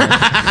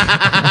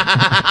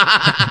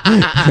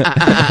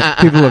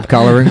 People of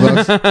coloring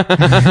books. Well,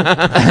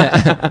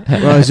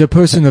 as a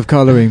person of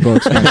coloring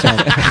books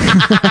myself.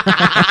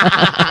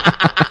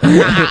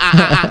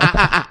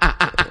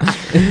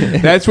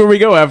 That's where we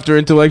go after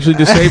intellectually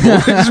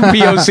disabled. It's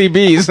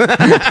POCBs.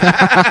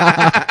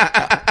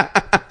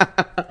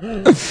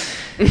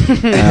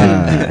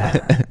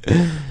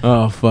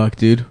 Oh fuck,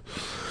 dude.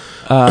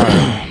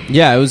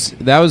 Yeah,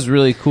 that was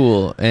really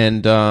cool.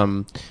 And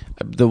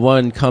the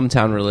one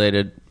Cumtown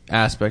related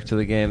aspect to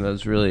the game that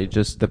was really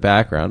just the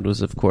background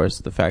was, of course,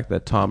 the fact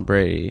that Tom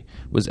Brady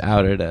was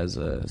outed as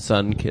a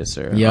sun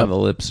kisser on the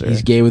lipser.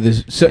 He's gay with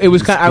his. So it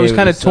was. I was gay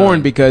kind with of his torn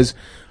son. because,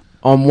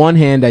 on one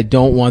hand, I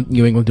don't want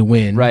New England to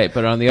win. Right,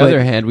 but on the But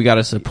other hand, we got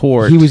to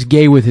support He was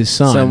gay with his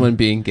son. someone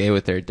being gay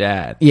with their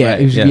dad. Yeah.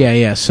 Right, It was,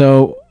 yeah.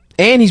 So,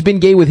 and he's been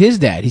gay with his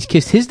dad. He's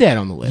kissed his dad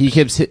on the lips. He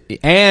keeps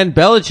and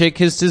Belichick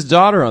kissed his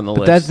daughter on the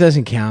but lips. that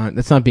doesn't count.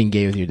 That's not being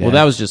gay with your dad. Well,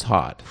 that was just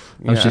hot.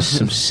 That was Yeah. just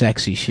some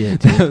sexy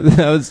shit. Dude.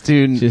 that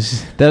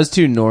was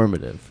too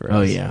normative for us.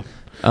 Oh yeah.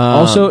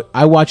 Also,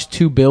 I watched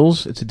Two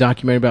Bills. It's a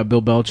documentary about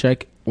Bill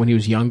Belichick when he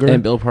was younger.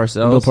 and Bill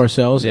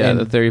Parcells. Yeah, and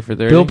the 30 for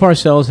 30. Bill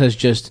Parcells has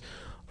just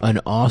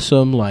an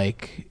awesome,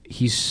 like,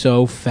 he's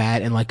so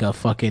fat in like a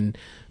fucking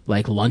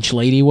like lunch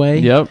lady way.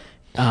 Yep.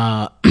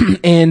 And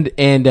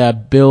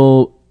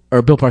Bill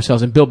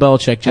Parcells and Bill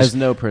Belichick just Has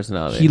no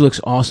personality. he looks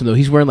awesome though.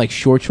 He's wearing like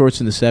short shorts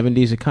in the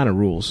 70s. It kind of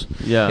rules.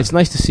 Yeah. It's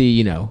nice to see,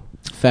 you know,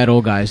 fat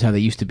old guys how they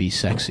used to be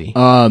sexy.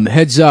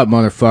 Heads up,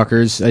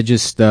 motherfuckers. I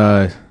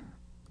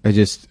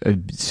just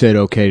said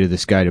okay to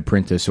this guy to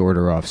print this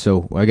order off.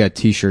 So I got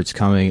t-shirts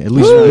coming, at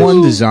least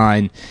one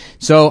design.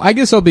 So I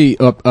guess I'll be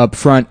up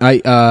front.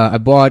 I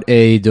bought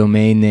a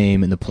domain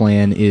name, and the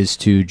plan is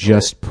to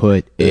just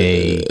put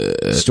a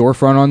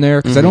storefront on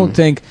there, because I don't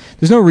think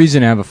there's no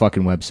reason to have a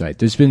fucking website.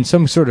 There's been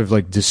some sort of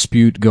like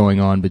dispute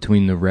going on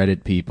between the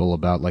Reddit people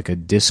about like a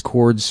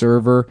Discord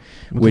server,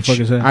 which fuck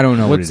is that? I don't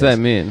know What's what it that is.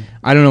 mean?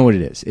 I don't know what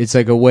it is. It's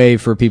like a way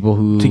for people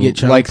who To get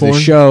child like the porn?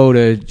 show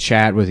to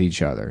chat with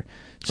each other.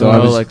 So I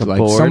was like a like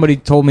board? somebody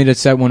told me to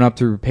set one up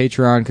through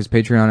Patreon, because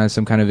Patreon has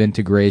some kind of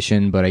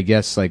integration. But I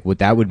guess like what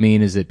that would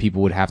mean is that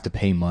people would have to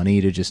pay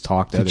money to just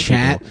talk to other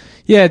chat? people.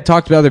 Yeah,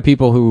 talk to other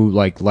people who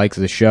like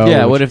the show.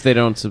 Yeah, which- what if they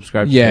don't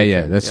subscribe to Yeah,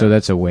 Patreon? yeah.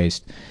 That's a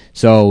waste.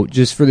 So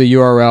just for the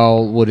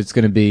URL, what it's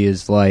going to be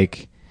is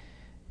like,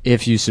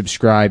 if you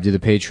subscribe to the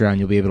Patreon,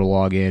 you'll be able to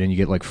log in and you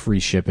get like free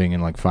shipping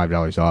and like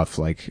 $5 off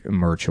like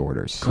merch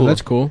orders. Cool.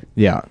 That's cool.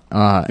 Yeah.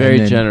 Very and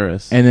then-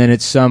 generous. And then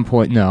at some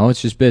point, no,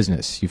 it's just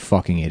business. You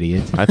fucking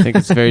idiot. I think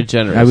it's very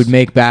generous. I would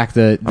make back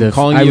the I'm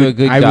calling I you would, a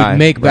good I guy would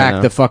make right back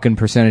now. the fucking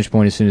percentage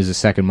point as soon as the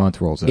second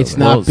month rolls over. It's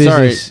not Well,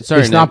 sorry- business.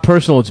 sorry, it's not Nick.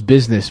 personal. It's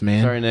business,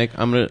 man. Sorry, Nick.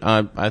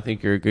 I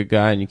think you're a good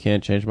guy, and you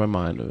can't change my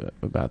mind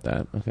about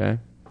that. Okay.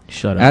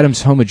 Shut up.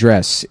 Adam's home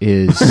address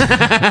is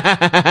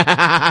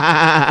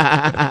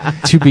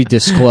to be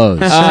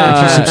disclosed.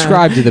 If you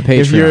subscribe to the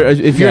Patreon,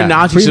 If you're a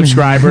Nazi Premium-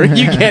 subscriber,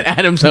 you get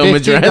Adam's home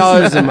address.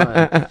 $15 a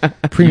month.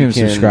 premium You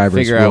can subscribers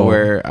figure out will-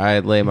 where I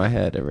lay my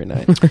head every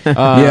night.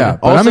 Yeah,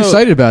 but I'm also-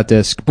 excited about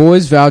this.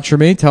 Boys, vouch for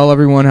me. Tell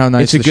everyone how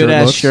nice It's a the good shirt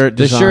ass looks. shirt.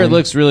 The design. shirt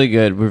looks really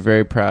good. We're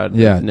very proud.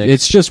 Yeah, of Nick's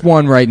it's just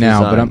one right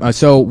now. design. But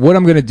so what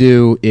I'm going to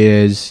do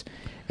is,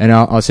 and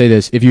I'll say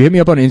this: if you hit me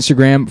up on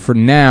Instagram for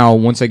now,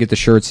 once I get the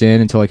shirts in,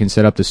 until I can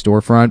set up the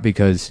storefront,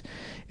 because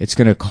it's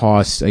going to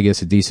cost, I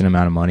guess, a decent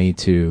amount of money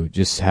to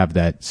just have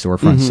that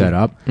storefront set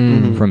up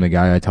from the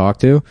guy I talked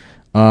to.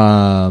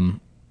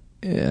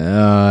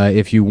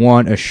 if you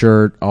want a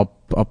shirt, I'll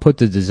put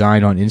the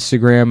design on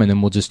Instagram, and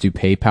then we'll just do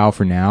PayPal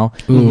for now.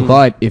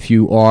 But if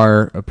you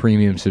are a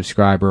premium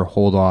subscriber,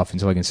 hold off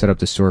until I can set up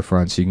the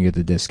storefront so you can get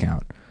the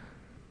discount.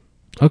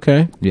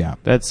 Okay. Yeah.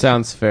 That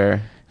sounds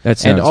fair. That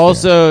sounds And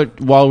also,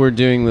 while we're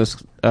doing this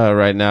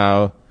right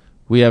now,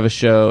 we have a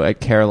show at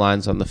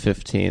Caroline's on the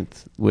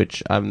 15th,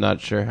 which I'm not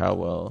sure how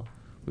well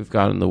we've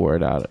gotten the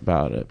word out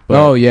about it.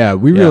 But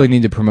we really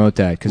need to promote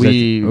that because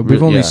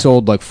we've only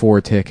sold like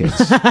 4 tickets.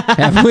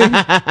 Have we?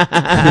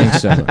 I think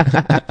so.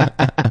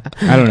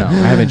 I don't know.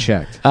 I haven't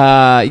checked.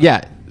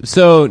 Yeah.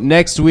 So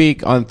next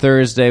week on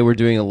Thursday, we're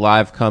doing a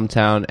live Come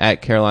Town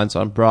at Caroline's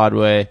on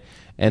Broadway,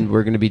 and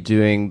we're going to be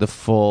doing the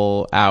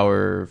full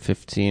hour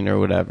 15 or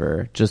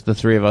whatever, just the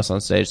 3 of us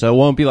on stage. So it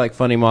won't be like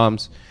Funny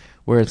Moms,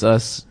 where it's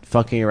us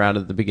fucking around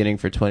at the beginning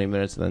for 20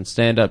 minutes and then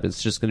stand up.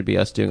 It's just going to be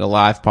us doing a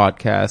live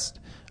podcast.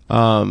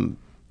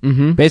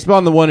 Based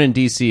on the one in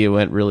DC, it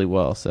went really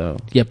well. So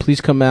yeah,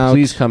 please come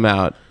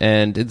out.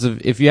 And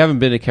if you haven't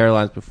been to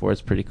Caroline's before,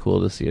 it's pretty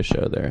cool to see a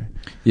show there.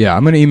 Yeah,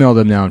 I'm going to email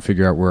them now and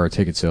figure out where our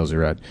ticket sales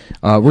are at.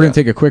 We're going to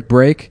take a quick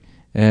break,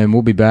 and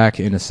we'll be back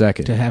in a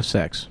second. To have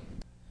sex.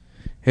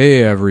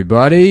 Hey,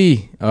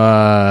 everybody.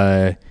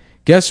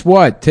 Guess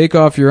what? Take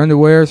off your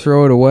underwear,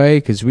 throw it away,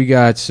 because we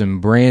got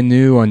some brand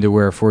new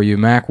underwear for you.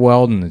 Mack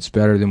Weldon. It's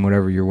better than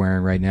whatever you're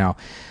wearing right now.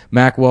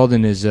 Mack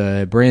Weldon is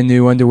a brand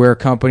new underwear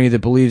company that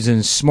believes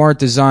in smart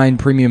design,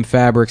 premium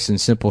fabrics, and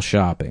simple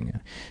shopping.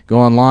 Go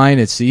online.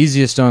 It's the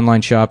easiest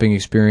online shopping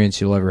experience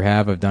you'll ever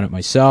have. I've done it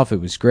myself. It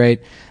was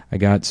great. I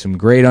got some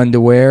great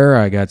underwear.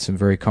 I got some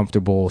very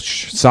comfortable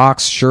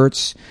socks,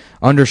 shirts,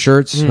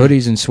 undershirts,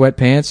 hoodies, and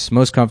sweatpants.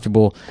 Most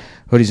comfortable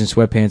hoodies and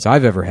sweatpants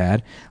I've ever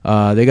had.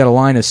 They got a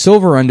line of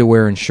silver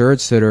underwear and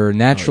shirts that are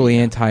naturally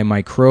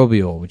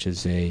antimicrobial, which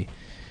is a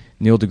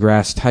Neil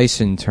deGrasse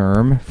Tyson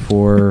term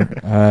for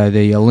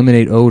they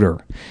eliminate odor.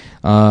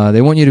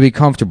 They want you to be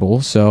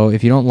comfortable, so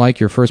if you don't like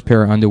your first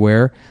pair of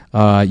underwear,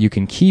 you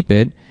can keep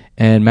it,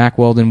 and Mack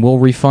Weldon will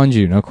refund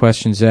you, no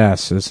questions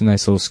asked. So it's a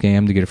nice little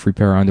scam to get a free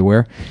pair of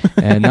underwear.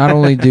 And not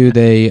only do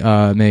they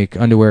make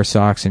underwear,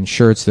 socks, and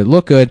shirts that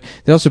look good,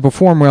 they also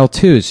perform well,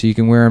 too. So you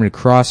can wear them to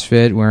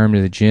CrossFit, wear them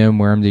to the gym,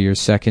 wear them to your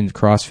second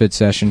CrossFit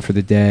session for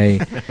the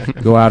day,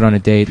 go out on a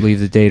date, leave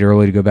the date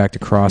early to go back to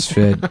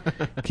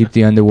CrossFit, keep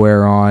the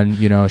underwear on,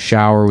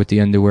 shower with the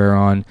underwear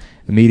on,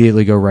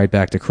 immediately go right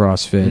back to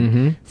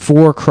CrossFit.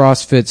 4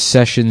 CrossFit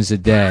sessions a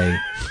day.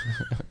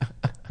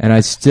 And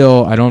I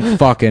don't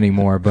fuck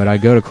anymore, but I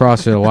go to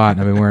CrossFit a lot,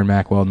 and I've been wearing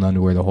Mack Weldon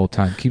underwear the whole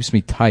time. Keeps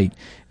me tight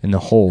in the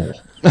hole.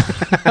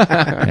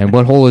 And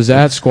what hole is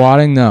that?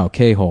 Squatting? No,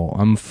 K-hole.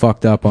 I'm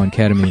fucked up on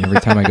ketamine every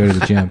time I go to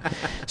the gym.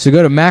 So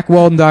go to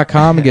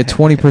MackWeldon.com and get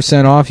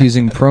 20% off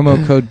using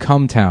promo code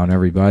CUMTOWN,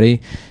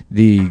 everybody.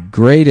 The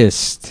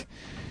greatest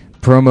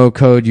promo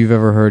code you've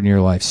ever heard in your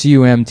life.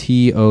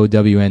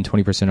 CUMTOWN,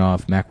 20%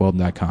 off,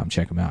 MackWeldon.com.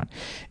 Check them out.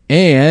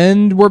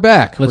 And we're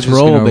back. Let's we're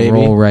just roll, gonna baby.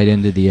 Roll right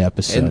into the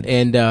episode.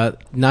 And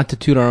not to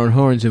toot our own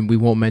horns, and we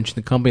won't mention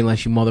the company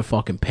unless you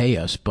motherfucking pay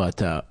us,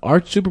 but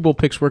our Super Bowl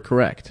picks were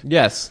correct.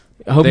 Yes.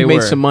 I hope they you made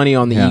were. some money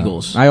on the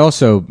Eagles. I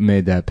also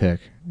made that pick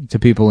to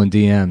people in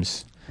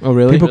DMs. Oh,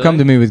 really? People come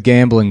to me with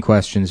gambling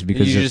questions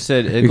because You just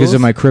said Eagles? because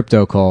of my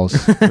crypto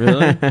calls.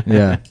 Really?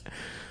 Yeah.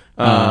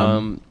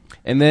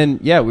 And then,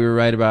 we were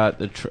right about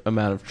the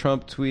amount of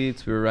Trump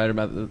tweets. We were right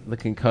about the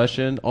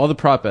concussion. All the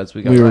prop bets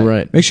we got We were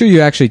right. Make sure you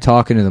actually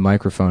talk into the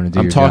microphone and do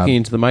I'm your talking job.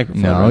 into the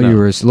microphone. No, right now. you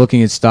were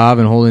looking at Stav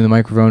and holding the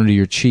microphone to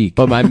your cheek.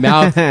 But my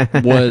mouth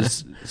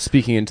was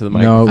speaking into the No,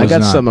 microphone. it I was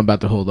got not. something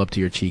about to hold up to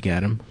your cheek,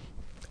 Adam.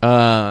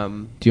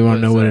 Do Do you want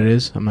to know what it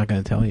is? I'm not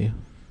going to tell you,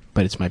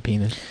 but it's my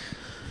penis.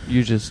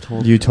 You just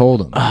told You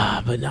told him.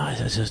 But no,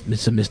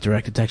 it's a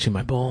misdirected. It's actually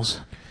my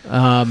balls.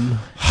 Oh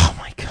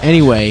my god.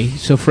 Anyway,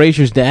 so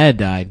Frazier's dad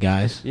died,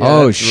 guys. Yeah,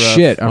 oh that's rough.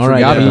 shit! I All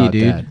forgot right, about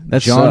dude. that.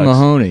 That John sucks.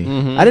 Mahoney.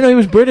 Mhm. I didn't know he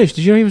was British.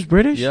 Did you know he was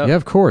British? Yep. Yeah,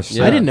 of course.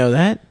 Yeah. I didn't know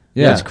that.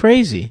 Yeah. That's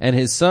crazy. And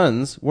his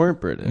sons weren't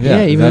British.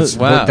 Yeah, even that's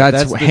though- Wow, that's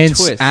that's the hence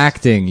twist.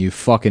 acting. You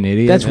fucking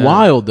idiot. That's Yeah.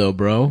 wild, though,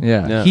 bro.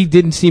 Yeah. Yeah. He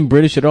didn't seem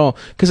British at all.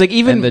 Because, like,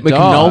 even And the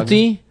dog.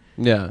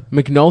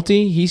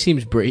 McNulty, he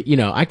seems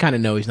I kind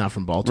of know he's not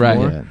from Baltimore.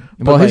 Right. Yeah.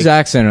 But, Well, his like-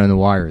 accent on The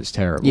Wire is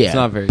terrible. Yeah, It's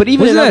not very But good.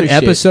 even Wasn't in that other an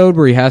shit, episode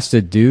where he has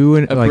to do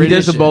A he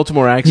does the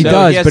Baltimore accent. He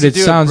does, he has but to it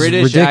do a sounds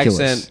British ridiculous.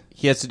 Accent.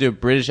 He has to do a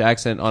British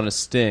accent on a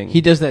sting.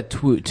 He does that too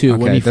when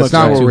Okay, he that's fucks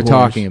not up what two we're whores.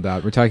 talking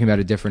about. We're talking about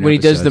a different When he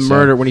does episode, the so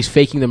murder, when he's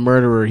faking the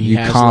murderer, he You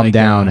has calm like,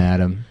 down,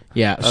 Adam.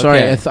 Yeah,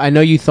 sorry. Okay. I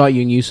know you thought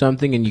you knew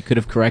something and you could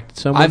have corrected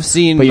someone. I've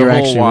seen but the you're whole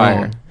actually Wire.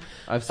 wrong.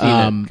 I've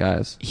seen it,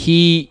 guys.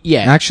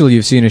 Actually,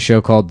 you've seen a show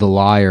called The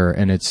Liar,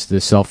 and it's the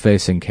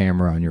self-facing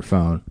camera on your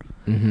phone.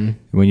 Mm-hmm.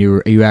 When you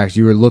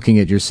were looking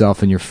at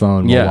yourself in your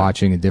phone while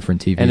watching a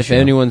different TV And if show.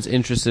 anyone's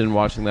interested in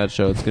watching that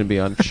show, it's going to be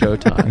on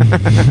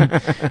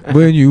Showtime.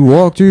 When you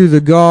walk through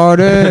the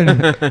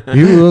garden,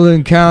 you will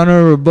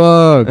encounter a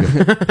bug.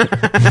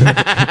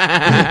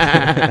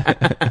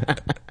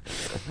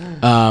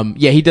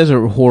 he does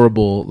a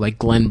horrible, like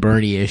Glenn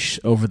Burney-ish,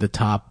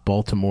 over-the-top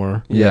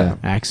Baltimore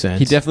accent.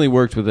 He definitely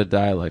worked with a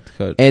dialect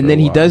coach. And then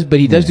he does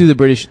do the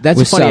British. That's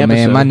What's a funny up,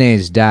 episode. man? My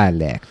name's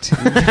Dialect.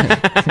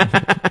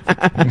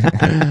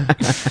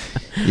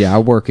 Yeah, I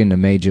work in the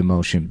major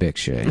motion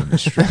picture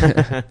industry.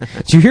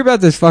 Did you hear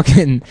about this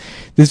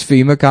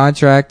FEMA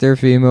contractor?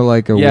 FEMA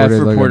awarded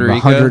for like Puerto a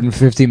Rico?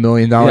 $150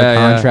 million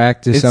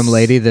contract to some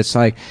lady that's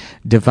like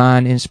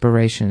Divine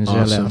Inspirations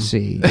Awesome.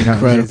 LLC.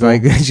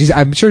 You know,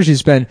 I'm sure she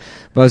spent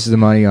most of the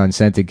money on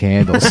scented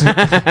candles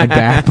and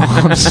bath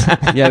bombs.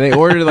 Yeah, they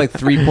ordered like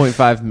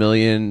 3.5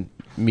 million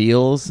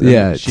meals.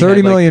 Yeah,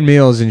 30 million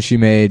meals, and she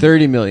made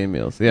 30 million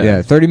meals.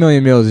 Yeah, 30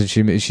 million meals,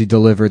 and she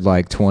delivered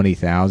like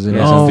 20,000.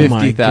 Yeah, Oh,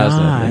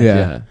 50,000. my God.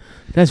 Yeah.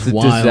 That's It's a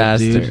wild,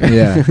 disaster. dude.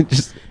 Yeah,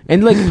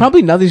 And like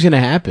probably nothing's gonna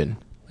happen.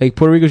 Like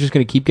Puerto Rico's just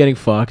gonna keep getting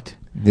fucked,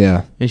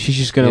 yeah. and she's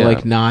just gonna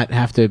like not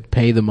have to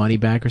pay the money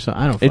back or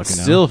something. I don't fucking It's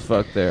know. still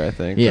fucked there, I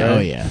think. Yeah, right? oh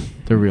yeah,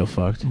 they're real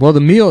fucked. Well,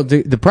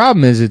 the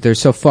problem is that they're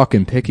so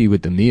fucking picky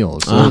with the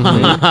meals.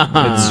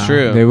 It's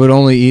true. They would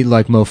only eat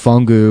like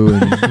mofungu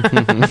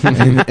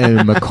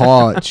and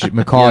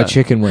macaw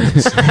chicken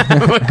wings.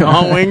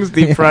 Macaw wings,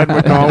 deep fried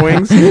macaw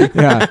wings.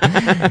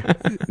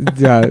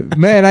 Yeah,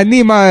 man, I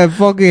need my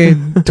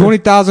fucking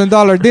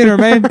 $20,000 dinner,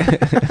 man.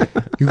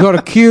 You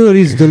gotta kill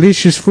these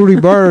delicious fruity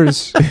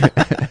birds.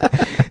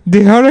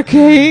 The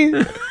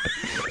hurricane,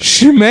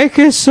 she make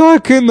it so I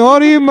can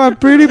not eat my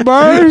pretty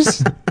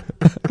birds.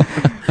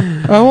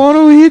 I want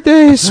to eat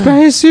the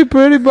spicy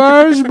pretty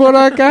birds, but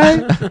I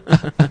can't.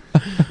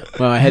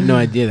 Well, I had no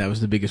idea that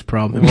was the biggest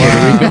problem in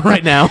Puerto Rico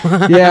right now.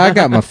 Yeah, I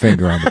got my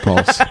finger on the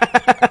pulse.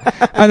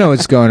 I know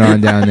what's going on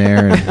down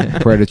there in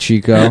Puerto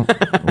Chico,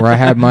 where I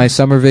had my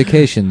summer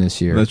vacation this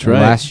year. That's or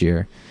right. Last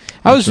year.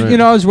 I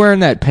was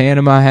wearing that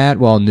Panama hat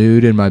while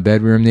nude in my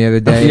bedroom the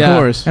other day. Of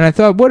course. And I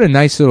thought, what a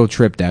nice little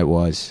trip that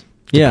was.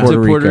 Yeah. To Puerto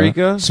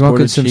Rico? Smoking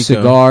Puerto some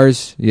Chico.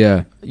 cigars.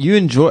 Yeah. You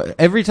enjoy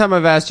every time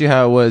I've asked you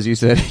how it was. You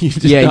said you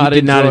did Yeah, not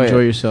you did not enjoy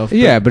enjoy it. yourself.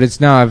 Yeah, but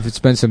it's now I've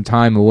spent some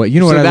time away. You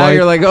know So what I now like?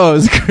 you're like, oh, it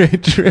was a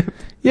great trip.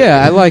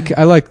 Yeah, I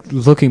like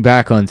looking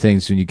back on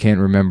things when you can't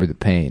remember the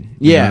pain.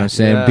 You know what I'm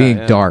saying? Yeah, Being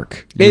yeah.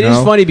 dark. It is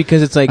funny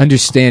because it's like,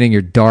 Understanding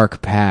your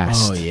dark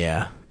past. oh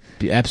yeah,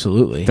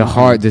 absolutely.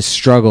 The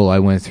struggle I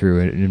went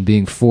through and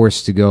being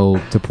forced to go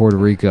to Puerto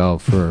Rico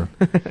for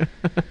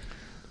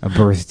a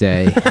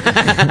birthday.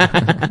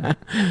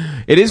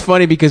 It is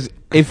funny because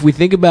if we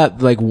think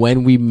about like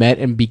when we met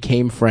and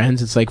became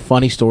friends, it's like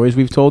funny stories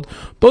we've told.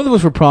 Both of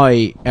us were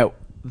probably at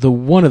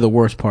one of the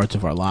worst parts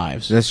of our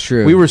lives. That's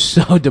true. We were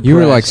so depressed. You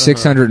were like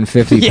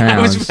 650 pounds. Yeah,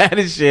 I was fat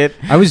as shit.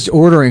 I was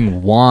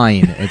ordering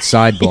wine at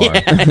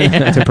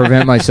Sidebar to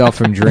prevent myself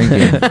from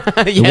drinking.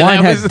 The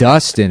wine had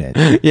dust in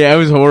it. Yeah, it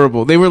was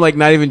horrible. They were like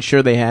not even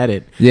sure they had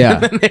it. Yeah.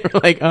 And they were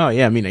like, oh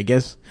yeah, I mean, I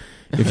guess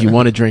if you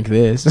want to drink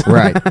this.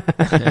 Right.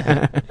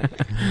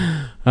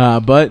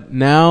 But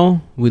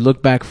now we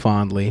look back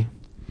fondly.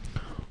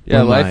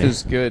 Yeah, Oh, life my.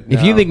 is good. If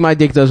now. you think my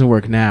dick doesn't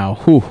work now,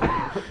 whew,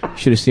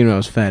 should have seen when I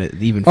was fat.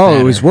 Even fatter. Oh,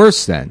 it was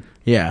worse then.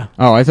 Yeah.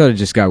 Oh, I thought it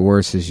just got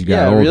worse as you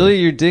got older. really,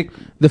 your dick.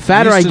 The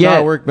fatter used I to get,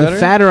 not work the better?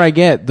 fatter I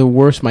get, the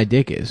worse my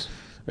dick is.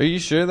 Are you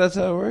sure that's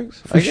how it works?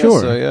 For I guess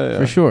sure. So, yeah.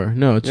 For sure.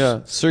 No,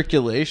 it's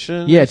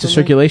Circulation. yeah, or it's a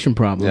something? circulation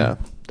problem. Yeah.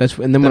 That's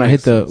and then That when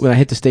makes sense. I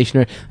hit the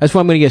stationary, that's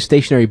why I'm going to get a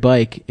stationary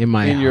bike in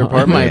my In your in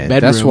apartment? my Yeah,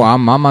 bedroom. that's why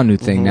my new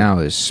thing now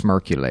is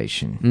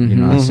smirculation. You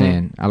know what I'm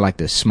saying? I like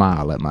to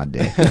smile at my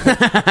dick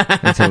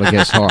until it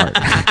gets hard.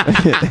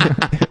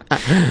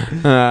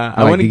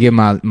 I like to give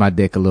my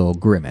dick a little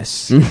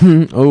grimace.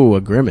 Oh,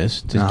 a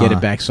grimace to get Uh-huh.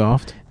 it back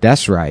soft.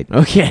 That's right.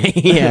 Okay,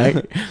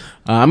 yeah.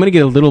 I'm going to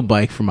get a little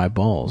bike for my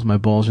balls. My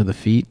balls are the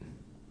feet,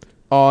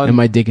 and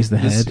my dick is the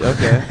head.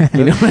 Okay.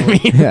 You know what I mean?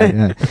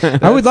 Yeah, yeah.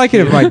 I would like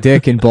it if my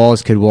dick and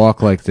balls could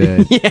walk like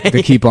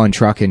the keep on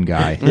trucking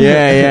guy.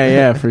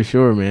 Yeah, for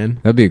sure, man.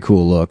 That'd be a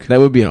cool look. That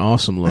would be an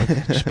awesome look.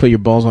 Just put your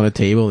balls on a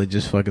table and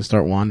just fucking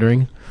start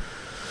wandering.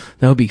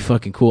 That would be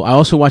fucking cool. I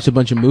also watched a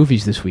bunch of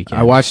movies this weekend.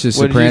 I watched the What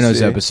did you Sopranos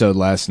see? episode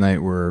last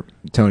night where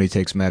Tony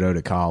takes Meadow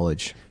to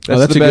college. That's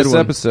that's the a good best one.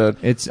 episode.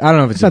 It's I don't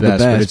know if it's, It's the not the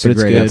best, but best, it's a but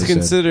it's great good. It's episode.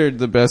 considered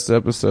the best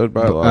episode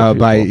by a lot of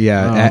people. By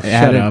Oh,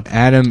 shut up.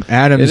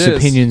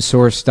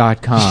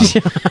 AdamsOpinionSource.com.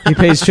 He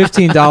pays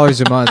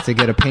 $15 a month to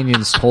get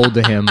opinions told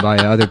to him by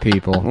other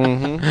people.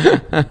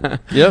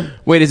 Yep.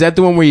 Wait, is that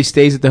the one where he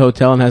stays at the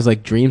hotel and has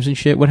like dreams and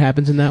shit? What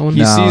happens in that one?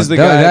 He sees the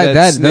guy that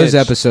those snitched.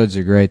 episodes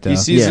are great though. He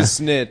sees Yeah. a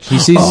snitch. He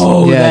sees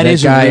Oh, that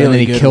is a guy and really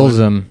then he good kills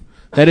one. him.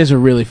 That is a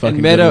really fucking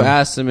and Meadow good one.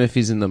 asks him if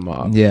he's in the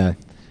mob. Yeah.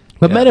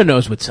 But Yeah. Meadow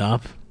knows what's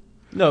up.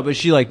 No, but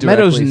she like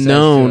Meadows directly says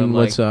known to him,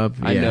 what's like, up,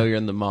 I yeah. know you're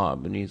in the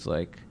mob, and he's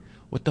like,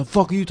 "What the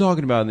fuck are you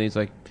talking about?" And he's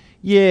like,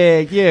 "Yeah,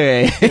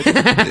 yeah,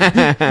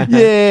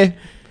 yeah."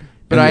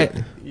 But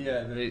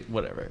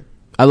whatever.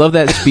 I love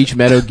that speech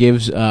Meadow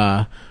gives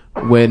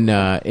when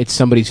it's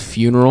somebody's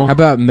funeral. How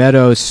about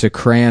Meadow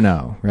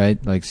Socrano,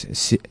 right? Like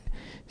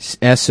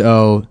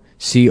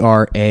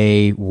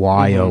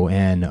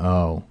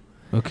SOCRAYONO.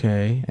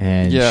 Okay.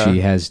 and Yeah. she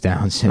has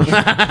Down syndrome.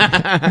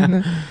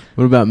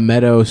 What about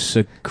Meadow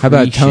Secretion? How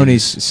about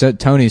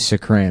Tony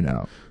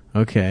Soprano?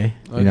 Okay.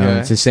 You know,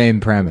 it's the same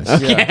premise.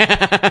 Yeah.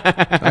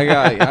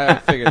 I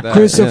figured that.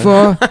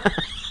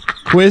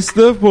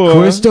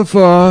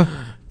 Christopher.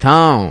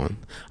 Tone.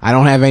 I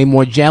don't have any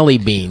more jelly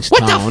beans,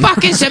 Tone. What the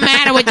fuck is the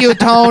matter with you,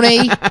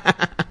 Tony?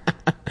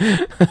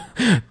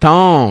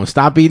 Tone,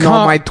 stop eating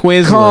all my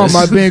Twizzlers. Come,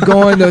 I've been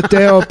going to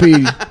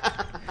therapy.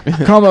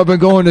 Come, I've been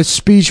going to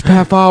speech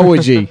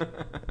pathology.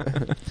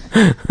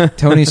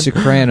 Tony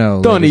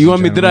Soprano. Tony, you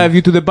want me to drive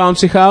you to the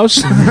bouncy house?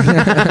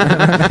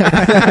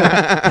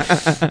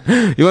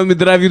 You want me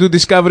to drive you to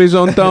Discovery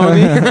Zone,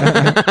 Tony?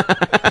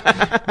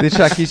 The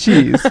Chuck E.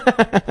 Cheese.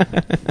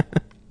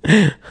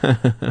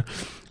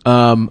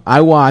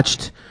 I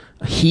watched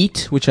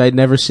Heat, which I'd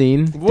never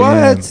seen. What?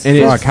 And it's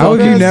Fuck, how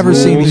have you best never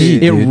seen movie. Heat?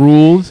 It dude?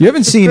 ruled. You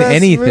haven't seen best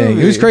anything.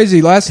 movie. It was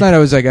crazy. Last night I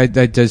was like, I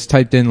just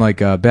typed in like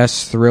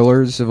best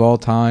thrillers of all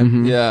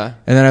time. Yeah.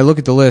 And then I look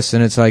at the list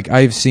and it's like,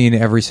 I've seen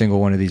every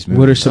single one of these movies.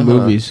 What are some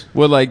movies?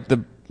 What, like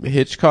the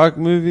Hitchcock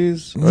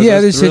movies? Or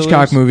Yeah, those there's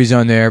Hitchcock thrillers? movies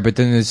on there, but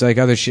then there's like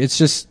other shit. It's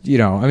just, you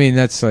know, I mean,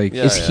 that's like,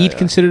 Yeah. Is Heat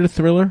considered a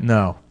thriller?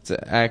 no. It's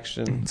an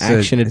action. It's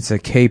Action. it's a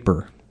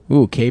caper.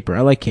 Ooh, caper.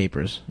 I like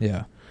capers.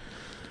 Yeah.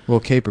 Well,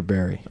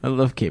 caperberry. I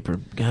love caper.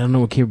 I don't know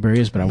what caperberry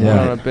is, but I Yeah. On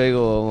want a it.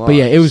 bagel. And But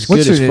yeah, it was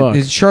What's good as her fuck.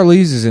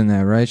 Charlize is in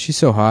that, right? She's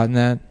so hot in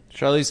that.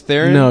 Charlize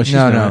Theron? No, she's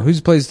no. not.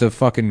 Who plays the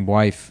fucking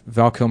wife?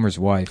 Val Kilmer's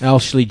wife.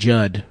 Ashley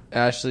Judd.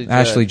 Ashley Judd.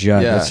 Ashley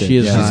Judd, Yeah. that's it. She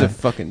is Yeah. She's a hot.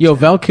 fucking... Yo,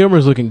 Val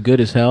Kilmer's looking good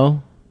as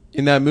hell.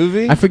 In that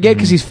movie? I forget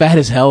because he's fat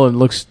as hell and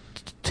looks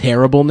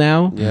terrible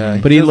now. Yeah.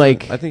 But he doesn't-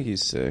 like I think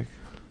he's sick.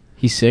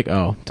 he's sick.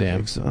 Oh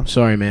damn. think so.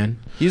 Sorry, man.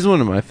 He's one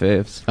of my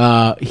faves.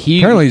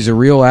 Apparently, he's a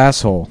real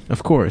asshole.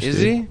 of course, Is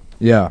dude. he?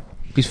 Yeah.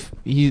 He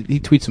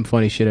tweets some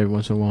funny shit every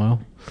once in a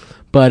while.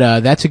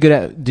 But that's a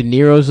good. De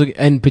Niro's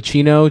and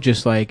Pacino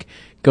just like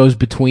goes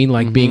between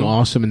like being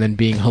awesome and then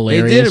being They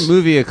hilarious. did a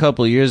movie a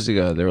couple years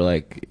ago. They were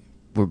like,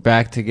 we're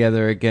back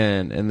together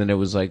again. And then it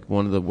was like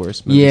one of the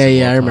worst movies. Yeah, of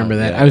yeah, all I remember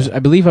time. that. Yeah. I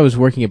believe I was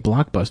working at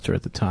Blockbuster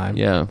at the time.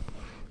 Yeah.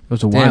 It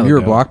was a while Damn, you're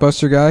a ago.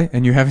 Blockbuster guy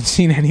and you haven't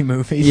seen any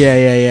movies? Yeah,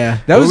 yeah, yeah.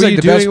 That What was were like you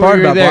the best doing part while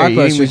you were about there? Eating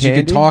Blockbuster is you could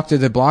candy? talk to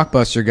the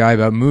Blockbuster guy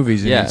about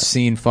movies and Yeah. you'd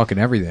seen fucking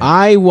everything.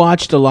 I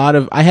watched a lot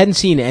of. I hadn't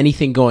seen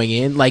anything going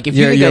in. Like if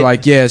you Yeah, think you're I-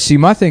 like, yeah, see,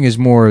 my thing is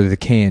more of the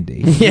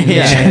candy.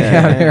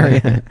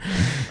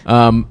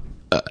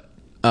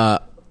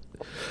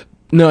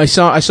 No, I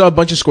saw a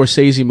bunch of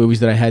Scorsese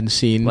movies that I hadn't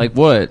seen. Like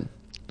what?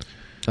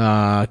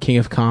 King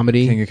of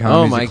Comedy. King of Oh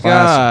Comedy's my a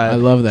classic. I God.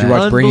 love that. Did you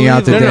watch Bringing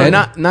Out the no, Unbelievable.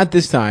 Dead? not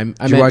this time.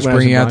 I Did you meant watch when I was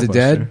Bringing in Out the Blockbuster.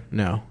 Dead?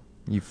 No.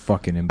 You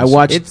fucking I imbecile.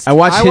 watched I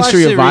watched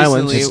History it of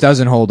Violence. recently. It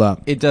doesn't hold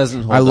up. It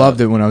doesn't hold I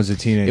loved up. it when I was a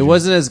teenager. It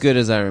wasn't as good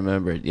as I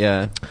remembered.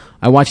 Yeah.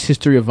 I watched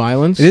History of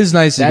Violence. It is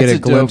nice to That's get a a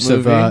glimpse dope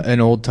of movie. an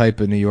old type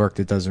of New York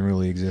that doesn't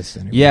really exist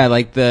anymore. Yeah,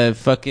 like the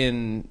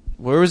fucking...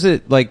 Where was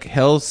it? Like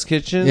Hell's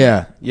Kitchen?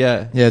 Yeah.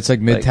 Yeah. Yeah, it's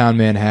like Midtown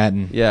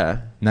Manhattan, Yeah.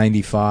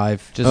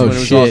 95. Just Oh, when it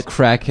was all shit.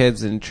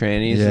 crackheads and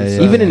trannies Yeah, and yeah,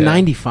 stuff. Even in Yeah.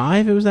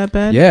 '95, it was that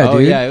bad. Yeah, Oh,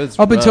 dude. yeah, it was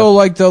up rough. until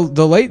like the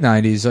late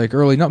 90s, like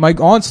early. No, my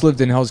aunts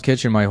lived in Hell's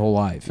Kitchen my whole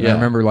life. And I Yeah.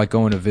 remember like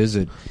going to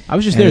visit. I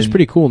was just there. It's And-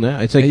 pretty cool now.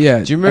 It's like Yeah.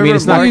 Do you I remember mean,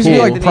 it's not Mark Used to be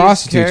cool. like Anthony's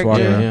prostitutes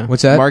walking character? around. Yeah.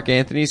 What's that? Mark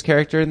Anthony's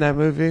character in that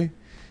movie?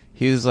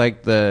 He was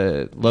like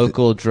the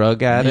local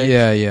drug addict.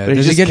 Yeah, yeah. But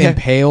Does he just get kept-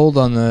 impaled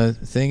on the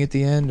thing at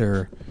the end,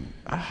 or?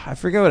 I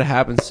forget what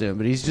happens to him,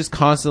 but he's just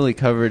constantly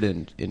covered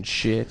in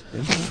shit.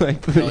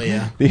 Like Hell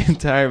yeah. the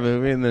entire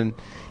movie, and then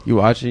you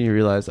watch it and you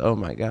realize, oh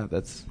my God,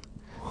 that's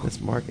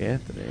Mark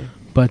Anthony.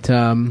 But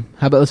how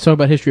about let's talk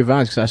about History of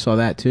Violence because I saw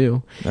that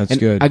too. That's And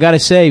good. I gotta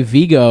say,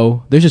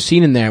 Vigo. There's a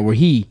scene in there where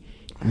he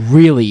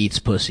really eats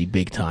pussy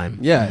big time.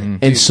 Yeah.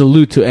 And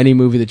salute to any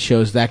movie that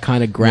shows that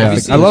kind of Yeah,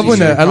 graphic. I love when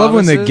the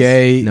Promises?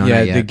 gay No,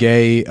 not yet. the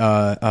gay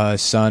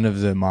son of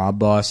the mob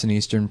boss in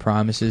Eastern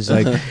Promises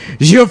like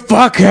you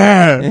fuck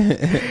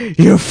her,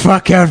 you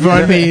fuck her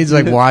for me. He's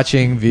like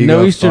watching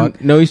Vigo.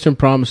 no Eastern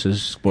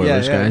Promises.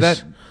 Spoilers, Yeah, guys.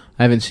 that-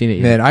 I haven't seen it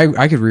yet. Man,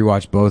 I could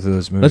rewatch both of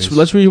those movies.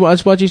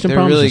 Let's watch Eastern They're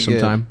Promises really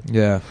good. sometime.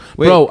 Yeah,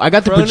 Bro, I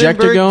got the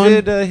projector Cronenberg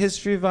going. Did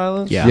History of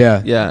Violence? Yeah.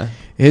 yeah. Yeah.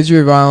 History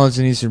of Violence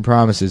and Eastern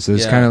Promises. So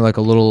it's Yeah. kind of like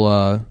a little.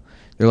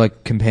 They're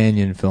like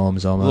companion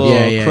films almost. Little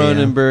Yeah, yeah,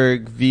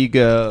 Cronenberg,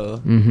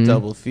 Vigo, Mhm.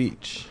 double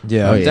feature.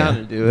 Yeah. Oh, I'm yeah. down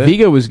to do it.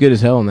 Vigo was good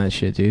as hell in that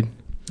shit, dude.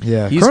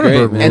 Yeah, He's Cronenberg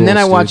great, man. And then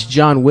I rules, watched dude.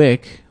 John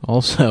Wick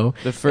also.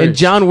 The first. And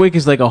John Wick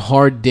is like a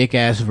hard dick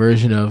ass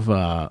version of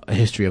A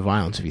History of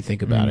Violence if you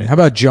think about it. How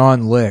about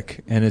John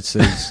Lick? And it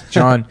says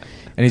John,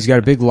 and he's got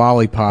a big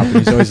lollipop, and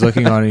he's always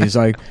looking on it. He's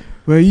like,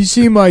 "Well, you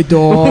see my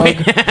dog? He's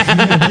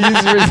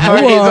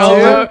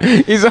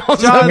retarded. He's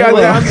also John got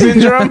Wick. Down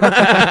syndrome.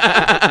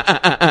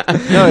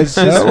 No, it's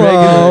just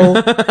Hello.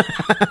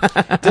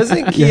 regular.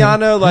 Doesn't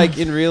Keanu like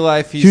in real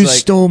life? He's You like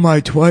stole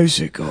my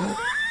tricycle."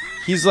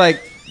 he's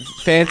like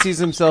fancies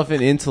himself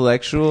an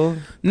intellectual.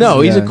 No,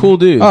 he's a Yeah. cool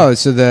dude. Oh,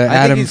 so the think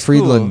Adam he's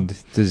Friedland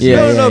design.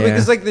 Yeah, No,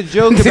 because like the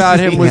joke about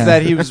him was Yeah.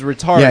 that he was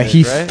retarded. Yeah,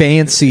 he right?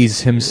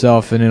 fancies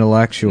himself an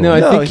intellectual. no, I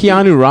No, think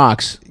Keanu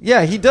rocks.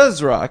 Yeah, he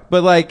does rock,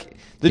 but like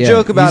The Yeah,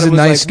 joke about he's him a was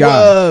nice like, guy.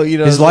 whoa, you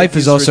know, His it's life like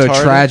is he's also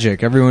retarded.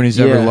 tragic. Everyone he's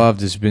ever Yeah.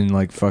 loved has been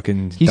like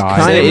fucking He's died.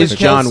 kinda Same is with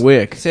John Kelsey-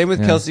 Wick. Same with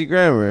Yeah. Kelsey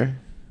Grammer.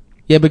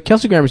 Yeah, but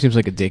Kelsey Grammer seems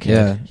like a dickhead.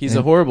 Yeah, He's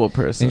a horrible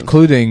person.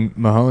 including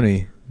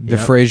Mahoney, the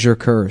Yep. Fraser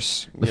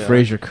curse. The Yeah.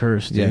 Fraser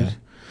curse, dude. Yeah.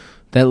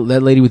 That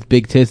lady with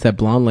big tits, that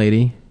blonde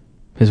lady,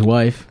 his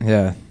wife,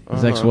 Yeah,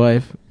 his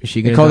ex-wife. Is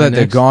she they gonna call die that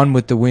the next? Gone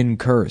with the Wind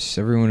curse.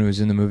 Everyone who was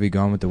in the movie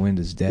Gone with the Wind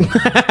is dead.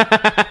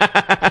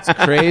 It's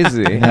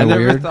crazy. Isn't I that never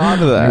weird? thought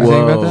of that. You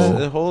think about Whoa. that?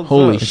 The whole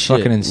Holy book. It's shit.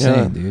 fucking insane,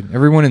 Yeah. dude.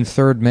 Everyone in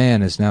Third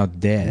Man is now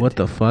dead. What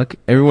the fuck?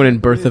 Everyone in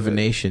Birth of a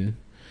Nation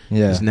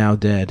Yeah. is now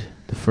dead.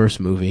 The first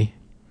movie.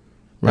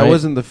 That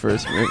wasn't the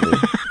first movie.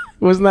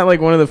 Wasn't that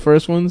like one of the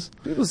first ones?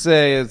 People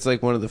say it's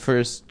like one of the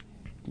first,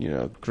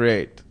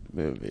 great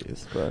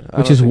movies, but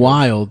Which is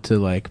wild to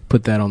like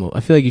put that on the. I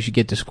feel like you should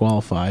get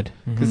disqualified.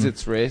 because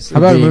it's racist. How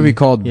about a being- movie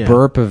called yeah.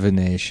 Burp of a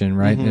Nation,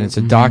 right? Mhm. And it's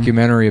a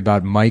documentary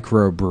about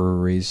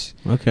microbreweries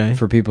Okay.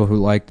 for people who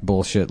like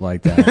bullshit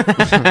like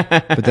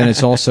that. But then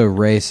it's also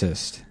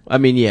racist. I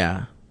mean,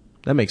 yeah,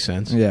 that makes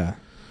sense. Yeah.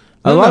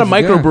 A lot of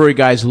Yeah. microbrewery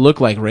guys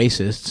look like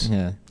racists.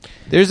 Yeah.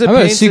 There's a How about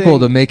a painting- sequel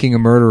to Making a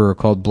Murderer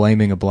called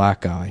Blaming a Black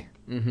Guy?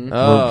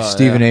 Oh, where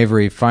Stephen yeah.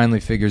 Avery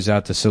finally figures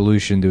out the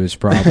solution to his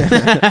problem.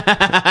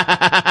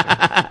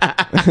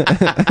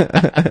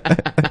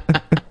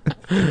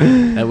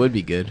 That would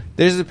be good.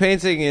 There's a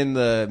painting in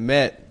the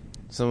Met.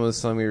 Someone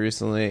was telling me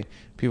recently.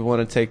 People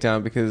want to take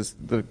down because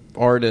the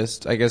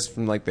artist, I guess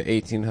from like the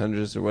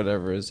 1800s or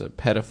whatever, is a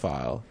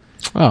pedophile.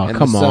 Oh, and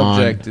come the on.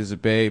 subject is a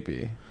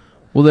baby.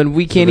 Well, then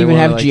we can't they even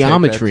wanna, have like, take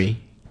geometry.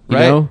 that- You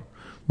right? know?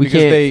 We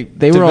Because can't.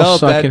 they were all developed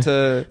sucking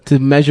that to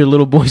measure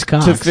little boys'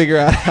 cocks. to figure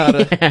out how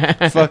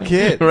to fuck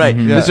kids. Right.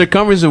 Yeah. The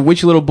circumference of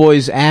which little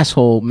boy's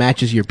asshole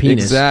matches your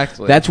penis.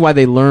 Exactly. That's why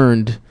they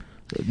learned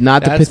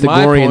not That's the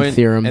Pythagorean my point,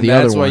 theorem, and the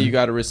that's other why one. you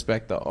got to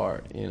respect the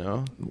art.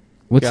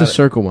 What's the got it.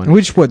 circle one?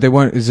 Which what they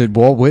want? Is it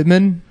Walt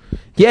Whitman?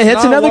 Yeah,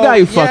 that's Not another Walt- guy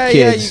who fucked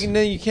kids.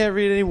 You can't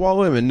read any Walt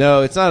Whitman.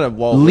 No, it's not a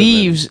Walt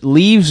Whitman.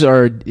 Leaves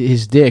are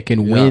his dick,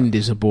 and Yeah. wind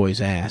is a boy's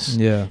ass.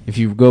 Yeah. If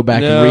you go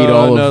back No, and read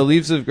all no, of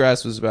Leaves of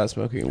Grass was about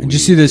smoking weed. Did you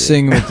see this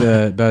thing with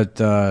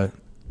about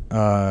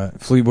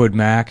Fleetwood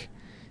Mac?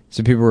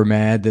 So people were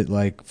mad that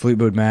like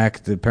Fleetwood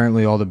Mac,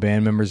 apparently all the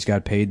band members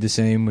got paid the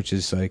same, which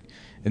is like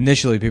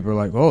initially people were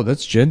like, "Oh,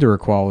 that's gender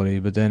equality,"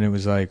 but then it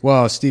was like,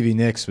 "Well, Stevie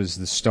Nicks was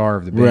the star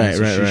of the band, Right,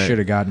 so right, she right. should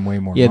have gotten way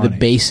more yeah, money." the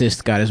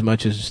bassist got as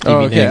much as Stevie Oh,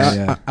 okay. Nicks.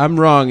 Yeah. I'm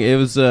wrong. It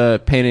was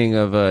a painting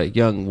of a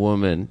young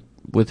woman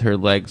with her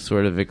legs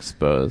sort of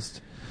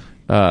exposed.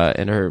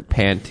 And her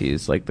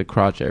panties, like the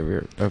crotch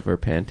of her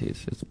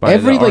panties. It's by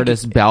Every, the like-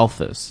 artist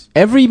Balthus.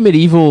 Every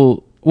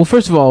medieval. Well,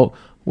 first of all,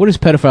 what does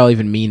pedophile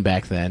even mean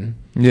back then?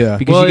 Yeah,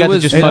 Because Well, you got it to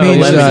was- just it fuck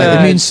means, 11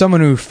 it means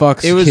someone who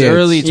fucks. It was kids.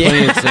 early Yeah.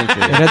 20th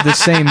century. It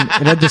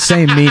had the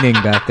same meaning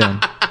back then.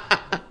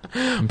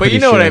 I'm But you pretty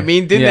know what I sure.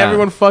 mean? Didn't Yeah.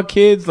 everyone fuck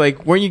kids?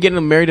 Like, weren't you getting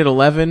them married at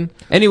 11?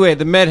 Anyway,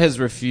 the Met has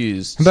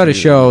refused. How about a to-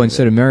 show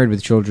instead of Married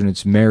with Children,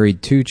 it's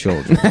Married to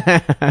Children.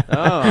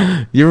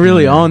 Oh, You're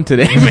really on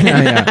today,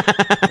 man.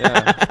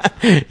 yeah.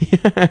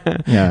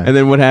 Yeah. And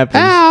then what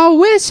happens? Oh,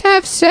 let's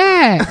have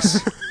sex.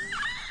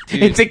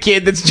 It's a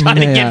kid that's trying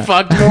to Yeah. get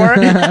fucked more.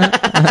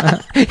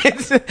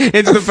 it's the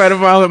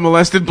pedophile that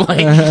molested Blake.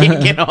 He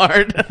can't get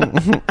hard.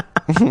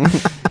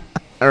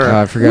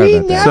 I forgot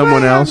about that.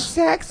 Someone else.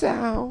 sex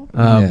out.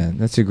 Yeah,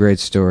 that's a great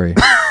story.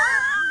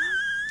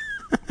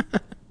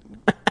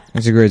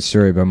 That's a great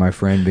story about my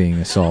friend being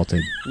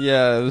assaulted.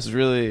 Yeah, it was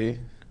really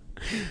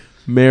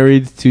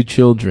Married to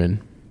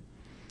children.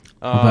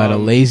 About a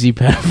lazy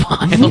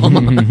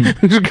pedophile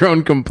who's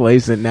grown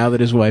complacent now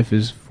that his wife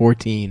is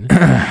 14.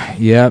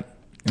 Yep.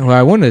 Well,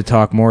 I wanted to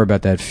talk more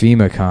about that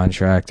FEMA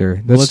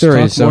contractor. That Let's story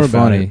talk is so more about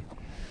funny.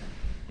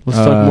 Let's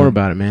talk more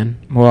about it, man.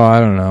 Well, I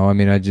don't know. I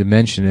mean, I just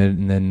mentioned it,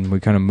 and then we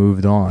kind of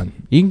moved on.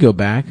 You can go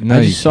back. No, I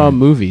you just saw can't.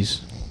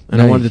 movies, and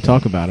No, I you wanted to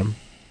talk about them.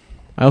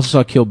 I also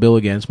saw Kill Bill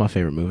again. It's my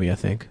favorite movie, I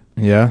think.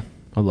 Yeah?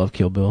 I love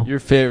Kill Bill. Your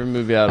favorite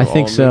movie out I of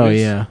think all so,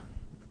 movies? yeah.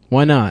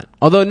 Why not?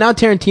 Although now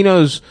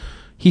Tarantino's,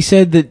 he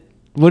said that,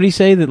 what did he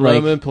say? That like,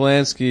 Roman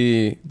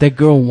Polanski that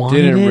girl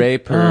wanted didn't it?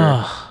 rape her,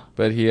 Ugh,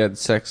 but he had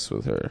sex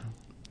with her.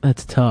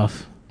 that's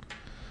tough.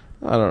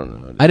 I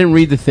don't know. I didn't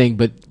read the thing,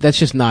 but that's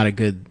just not a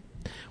good,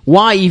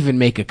 why even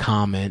make a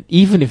comment,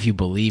 even if you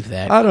believe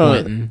that, I don't-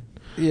 Quentin?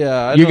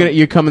 Yeah,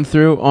 You're coming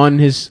through on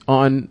his,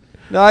 on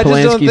No, I just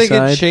don't Polanski's think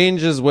side. it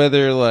changes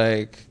whether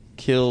like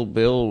Kill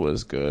Bill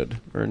was good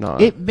or not.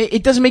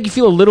 it doesn't make you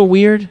feel a little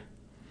weird?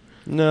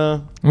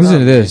 No. Listen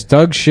to this.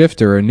 Doug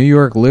Shifter, a New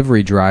York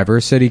livery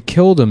driver, said he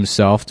killed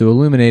himself to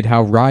illuminate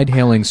how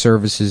ride-hailing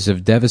services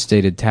have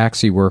devastated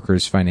taxi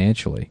workers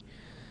financially.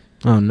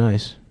 Oh,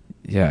 nice.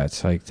 Yeah,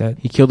 it's like that.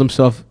 He killed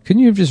himself.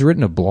 Couldn't you have just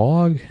written a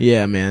blog?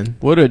 Yeah, man.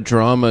 What a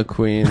drama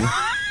queen.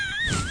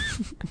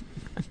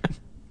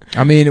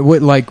 I mean,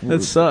 what like?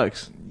 That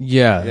sucks.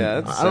 Yeah.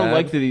 Yeah, that's I don't sad.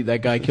 like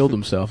that guy killed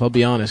himself. I'll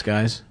be honest,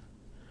 guys.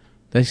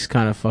 That's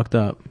kind of fucked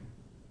up.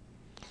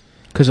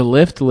 Because of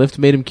Lyft? Lyft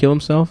made him kill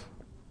himself?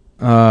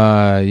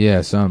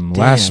 Yeah.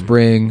 Last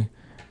spring,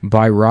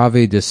 by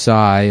Ravi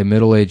Desai, a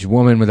middle-aged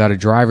woman without a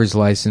driver's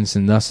license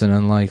and thus an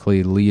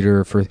unlikely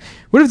leader for...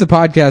 What if the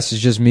podcast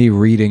is just me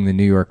reading the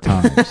New York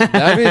Times?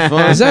 That'd be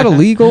fun. Is that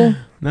illegal?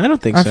 No, I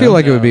don't think so. I feel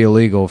like it would be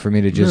illegal for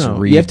me to just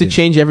read. You have to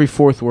change every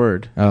fourth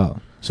word. Oh.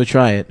 So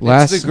try it.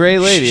 It's the Gray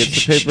Lady.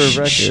 It's the paper of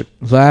record.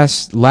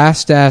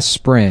 Last Ass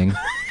Spring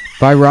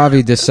by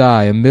Ravi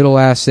Desai, a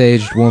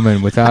middle-aged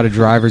woman without a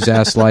driver's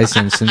ass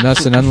license and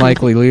thus an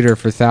unlikely leader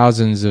for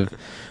thousands of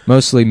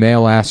mostly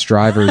male-ass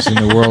drivers in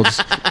the world's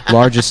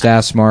largest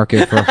ass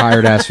market for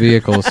hired-ass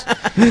vehicles.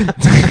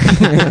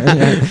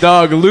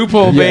 Dog,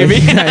 loophole, baby.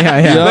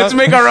 Yeah. Let's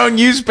make our own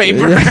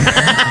newspaper.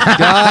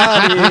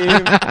 Got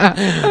him.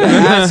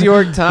 Ass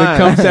York The Times.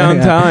 Come Down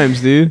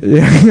Times, dude.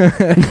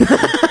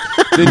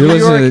 The You New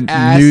listen York to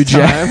Ass New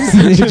Times.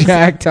 New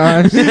Jack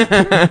Times.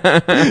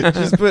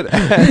 Just put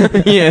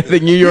Yeah, the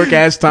New York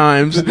Ass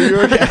Times. New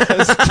York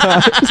Ass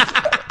Times.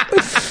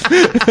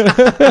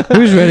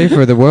 Who's ready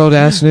for the World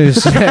Ass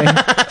News today?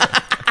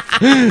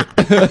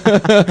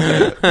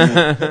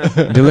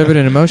 Delivered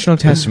an emotional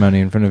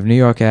testimony in front of New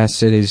York Ass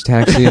City's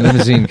Taxi and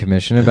Limousine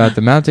Commission about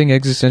the mounting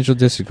existential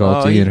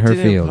difficulty in her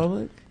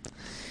field.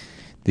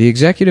 The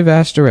executive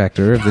ass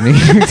director of the New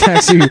York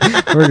Taxi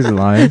Workers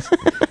Alliance,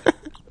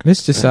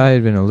 Miss Desai,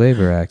 had been a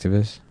labor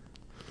activist.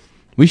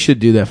 We should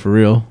do that for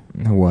real.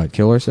 What,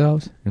 kill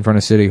ourselves in front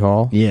of City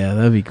Hall? Yeah,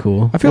 that'd be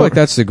cool. I feel like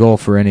that's the goal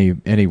for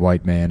any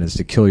white man, is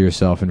to kill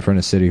yourself in front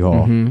of City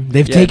Hall. Mm-hmm.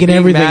 They've taken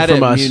everything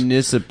from us.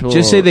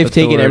 Just say they've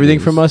taken everything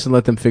from us and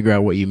let them figure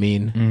out what you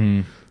mean.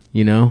 Mm-hmm.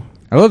 You know?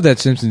 I love that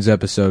Simpsons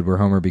episode where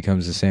Homer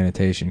becomes the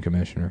sanitation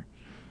commissioner.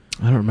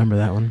 I don't remember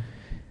that one.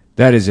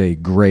 That is a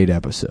great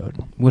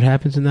episode. What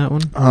happens in that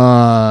one?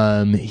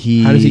 How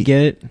does he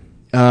get it?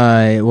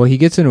 Well, he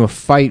gets into a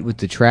fight with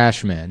the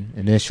trash men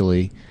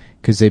initially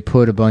because they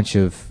put a bunch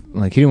of,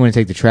 like, he didn't want to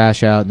take the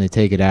trash out, and they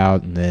take it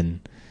out, and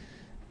then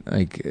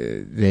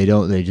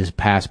they just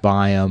pass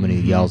by him, and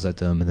he yells at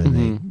them, and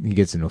then he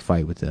gets into a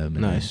fight with them.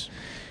 And Nice.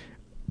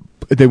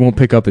 They won't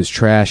pick up his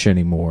trash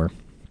anymore,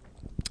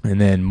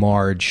 and then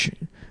Marge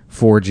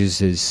forges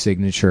his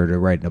signature to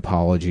write an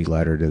apology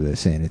letter to the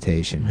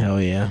sanitation.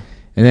 Hell yeah.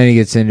 And then he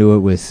gets into it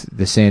with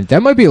the sand.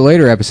 That might be a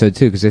later episode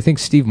too, because I think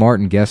Steve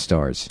Martin guest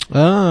stars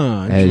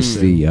as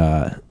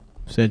the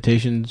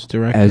sanitation's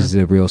director, as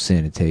the real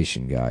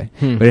sanitation guy.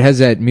 But it has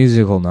that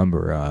musical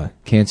number.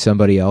 Can't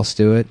somebody else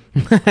do it?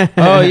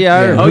 Oh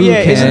yeah. Oh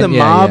yeah. Can? Isn't the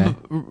Yeah, mob?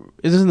 yeah.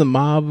 Isn't the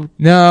mob?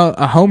 No,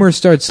 Homer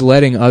starts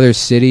letting other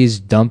cities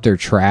dump their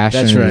trash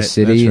into the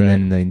city, and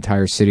then the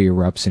entire city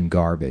erupts in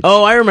garbage.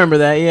 Oh, I remember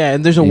that. Yeah,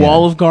 and there's a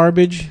wall of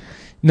garbage.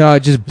 No, it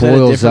just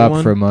boils up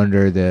one? from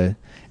under the.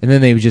 And then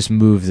they would just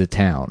move the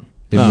town.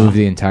 They move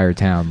the entire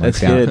town, like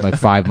down, like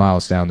 5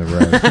 miles down the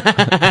road.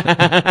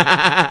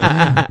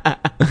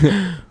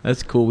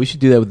 That's cool. We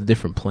should do that with a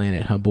different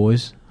planet, huh,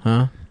 boys?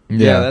 Huh?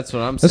 Yeah, that's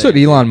what I'm saying. That's what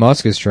Elon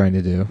Musk is trying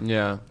to do.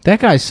 Yeah.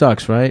 That guy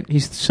sucks, right?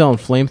 He's selling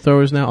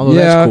flamethrowers now. Although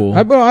Yeah, that's cool.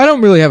 I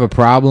don't really have a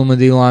problem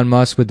with Elon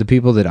Musk, but the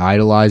people that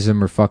idolize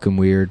him are fucking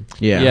weird.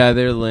 Yeah,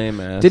 they're lame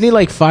ass. Didn't he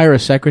like fire a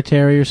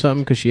secretary or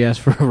something because she asked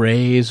for a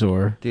raise?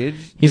 Or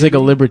he's like a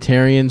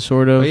libertarian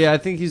sort of. Oh, yeah, I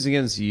think he's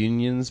against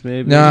unions.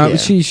 Maybe. No,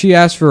 she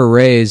asked for a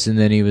raise, and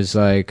then he was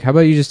like, "How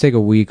about you just take a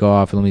week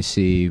off and let me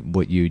see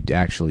what you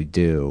actually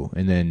do?"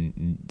 And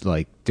then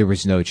like there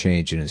was no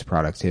change in his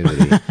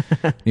productivity.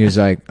 He was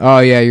like, "Oh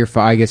yeah, you're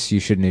fine. I guess you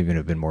shouldn't even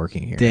have been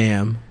working here."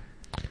 Damn.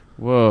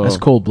 Whoa. That's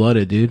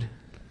cold-blooded, dude.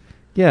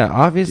 Yeah,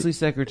 obviously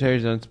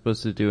secretaries aren't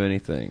supposed to do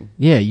anything.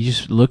 Yeah, you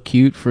just look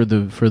cute for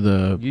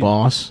the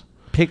boss.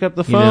 Pick up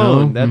the phone.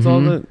 You know? That's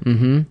all the...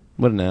 Mm-hmm.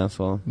 What an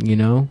asshole. You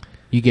know?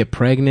 You get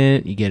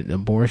pregnant, you get an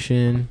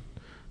abortion.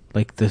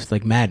 Like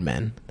Mad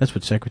Men. That's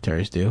what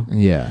secretaries do.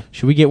 Yeah.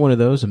 Should we get one of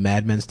those, a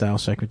Mad Men style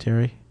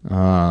secretary?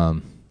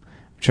 I'm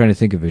trying to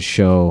think of a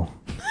show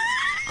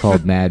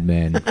called Mad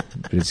Men,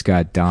 but it's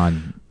got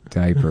Don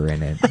Diaper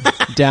in it.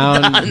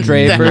 Down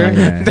Draper.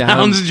 Yeah.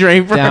 Downs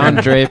Draper. Down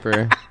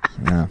Draper.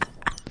 Yeah.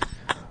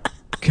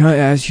 Can I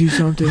ask you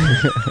something?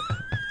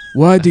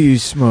 Why do you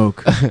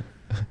smoke?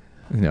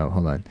 No,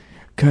 hold on.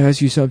 Can I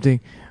ask you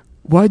something?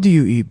 Why do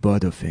you eat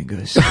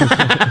Butterfingers?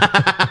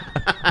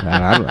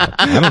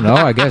 I don't know.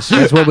 I guess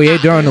that's what we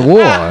ate during the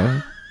war.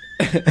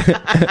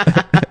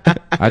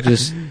 I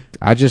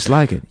just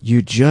like it.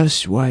 You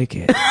just like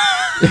it.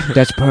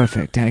 That's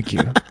perfect. Thank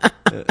you.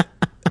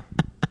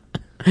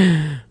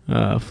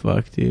 Oh,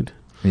 fuck, dude.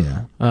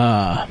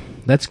 Yeah.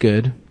 That's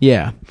good.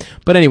 Yeah.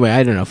 But anyway,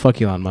 I don't know.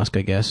 Fuck Elon Musk,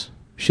 I guess.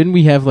 Shouldn't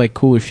we have, like,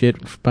 cooler shit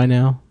by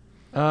now?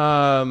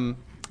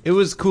 It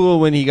was cool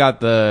when he got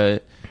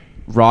the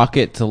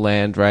rocket to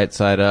land right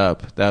side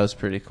up. That was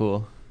pretty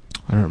cool.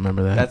 I don't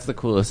remember that. That's the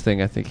coolest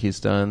thing I think he's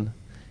done.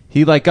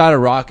 He, like, got a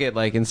rocket,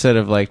 like, instead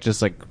of, like,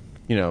 just, like,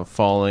 you know,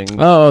 falling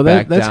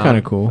that's down kind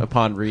of cool.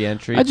 Upon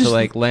re-entry to,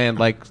 like, land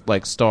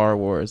like Star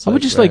Wars. I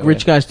would just right like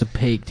rich away. guys to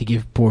pay to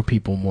give poor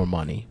people more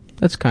money.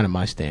 That's kind of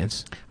my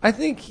stance. I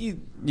think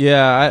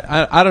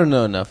I don't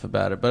know enough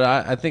about it, but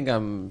I think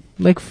I'm...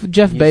 Like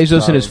Jeff He's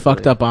Bezos and his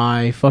probably- fucked up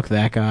eye. Fuck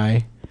that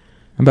guy.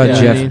 How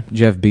about Yeah.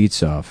 Jeff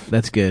Beatsoff?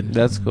 That's good.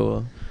 That's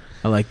cool.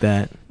 I like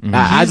that.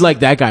 I'd like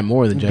that guy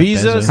more than Jeff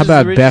Bezos Bezos. is How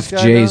about the Beth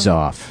richest guy,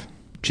 Jazoff?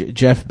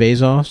 Jeff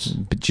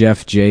Bezos?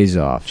 Jeff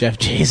Jazoff. Jeff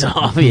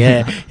Bezos,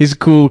 yeah. His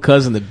cool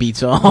cousin that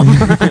beats off.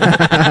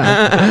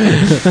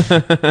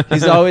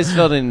 He's always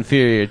felt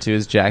inferior to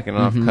his jacking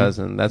off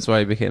cousin. That's why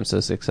he became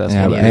so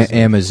successful.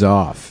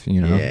 Amazoff, you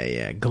know.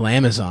 Yeah.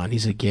 Glamazon.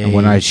 He's a gay. And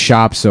when I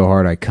shop so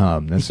hard, I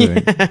come. That's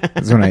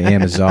that's when I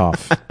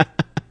Amazoff.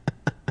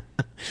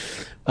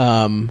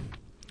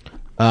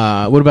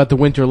 What about the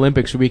Winter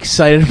Olympics? Are we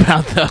excited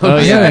about those? Oh,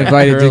 yeah.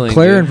 Did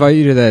Claire invite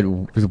you to that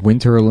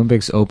Winter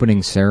Olympics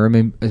opening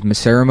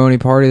ceremony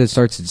party that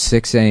starts at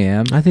 6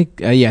 a.m.? I think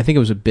it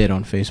was a bit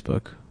on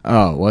Facebook.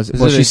 Oh, was it?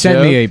 Is Well, it she a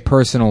sent me a joke?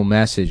 personal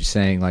message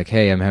saying like,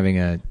 "Hey, I'm having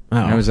a." Oh.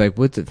 And I was like,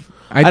 "What the?"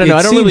 I don't know.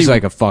 I don't seems really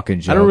like a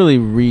fucking joke. I don't really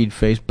read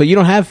Facebook, but you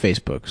don't have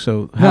Facebook,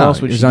 so how No, else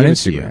would it was she on give it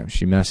to you? Instagram.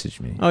 She messaged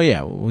me. Oh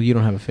yeah, well you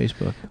don't have a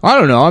Facebook. I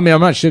don't know. I mean, I'm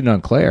not shitting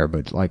on Claire,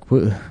 but like,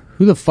 who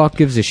the fuck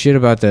gives a shit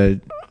about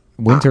the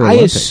Winter I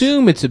Olympics?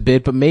 assume it's a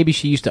bit, but maybe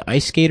she used to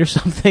ice skate or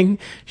something.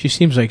 She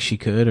seems like she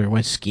could, or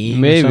went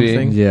skiing Maybe. or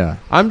something. Yeah.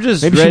 I'm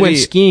just Maybe ready. she went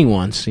skiing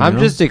once. I'm know?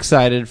 just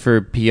excited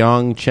for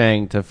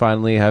Pyeongchang to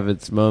finally have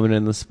its moment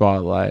in the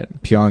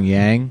spotlight.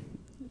 Pyongyang.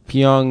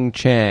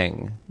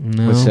 Pyeongchang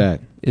No. What's that?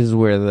 is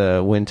where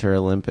the Winter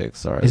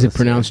Olympics are. Is it this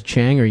pronounced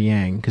Chang or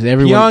Yang? Because year.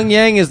 everyone.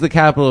 Pyongyang is the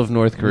capital of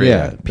North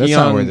Korea. Yeah, that's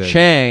not where the-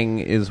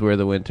 Pyeongchang is where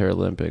the Winter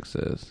Olympics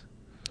is.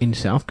 In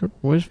South Korea?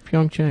 Where's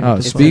Pyeongchang? Oh,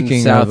 It's speaking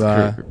in South,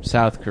 of,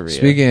 South Korea.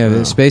 Speaking of Oh.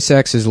 it,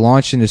 SpaceX has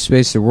launched into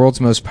space the world's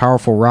most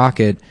powerful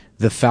rocket,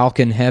 the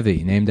Falcon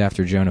Heavy, named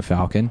after Jonah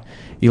Falcon,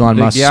 Elon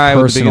Big Musk's guy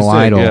with the personal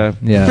biggest idol. dick,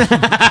 Yeah.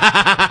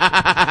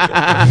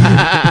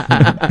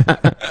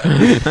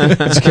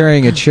 It's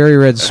carrying a cherry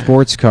red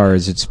sports car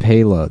as its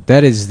payload.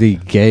 That is the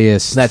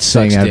gayest That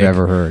thing sucks I've dick.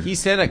 ever heard. he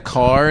sent a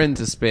car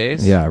into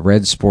space. Yeah,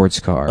 red sports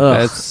car. Ugh.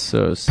 That's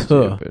so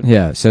stupid.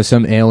 Yeah, so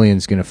some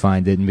alien's gonna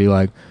find it and be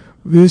like,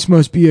 "This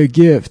must be a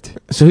gift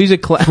So he's a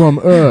from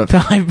Earth."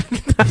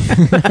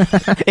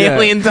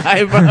 alien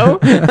Tai Bo.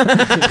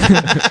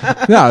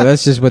 No,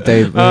 that's just what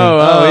they. Oh,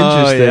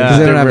 interesting. Because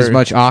they don't have They're- as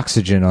much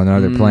oxygen on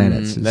other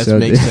planets. That So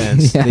makes they-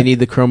 sense. Yeah. They need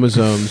the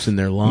chromosomes in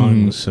their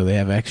lungs, so they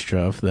have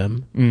extra of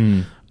them.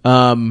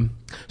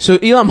 So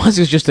Elon Musk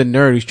is just a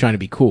nerd who's trying to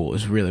be cool.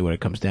 Is really what it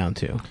comes down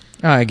to.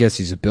 I guess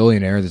he's a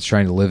billionaire that's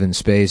trying to live in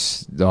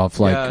space off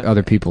like Yeah.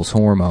 other people's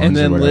hormones And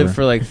then or whatever. live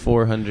for like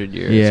 400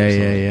 years. Yeah, or yeah,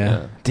 something. yeah.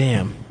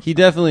 Damn. He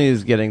definitely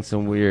is getting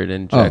some weird Oh,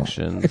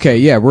 injections. okay,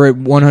 yeah, we're at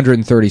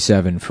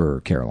 137 for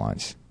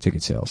Caroline's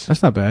ticket sales.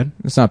 That's not bad.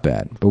 It's not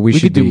bad, but we We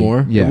should could do be-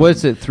 more. Yeah,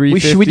 What's it?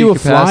 350 Should we do a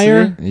capacity?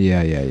 flyer?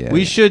 Yeah.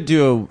 We should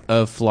do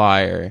a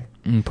flyer.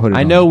 Put it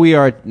I on. know we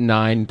are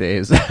 9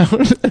 days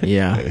out.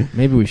 Yeah,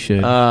 maybe we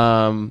should.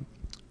 I'll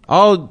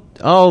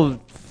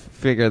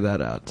figure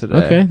that out today.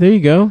 Okay, there you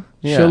go.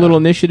 Yeah. Show a little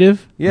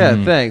initiative.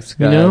 Yeah, thanks,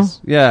 You guys. know?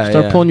 Yeah,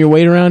 Start yeah. pulling your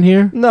weight around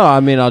here. No, I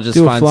mean I'll just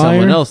Do a find flyer?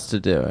 someone else to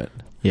do it.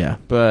 Yeah.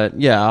 But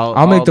yeah,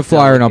 I'll make the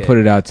flyer and I'll put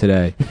it out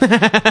today.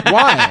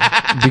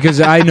 Why?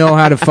 Because I know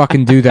how to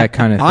fucking do that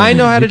kind of thing. I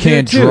know how to you do it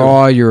can't too.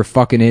 draw. You're a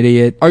fucking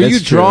idiot. Are That's you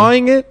true.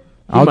 drawing it?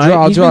 I'll He draw. might.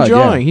 I'll He's draw. been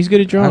drawing. Yeah. He's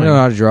good at drawing. I know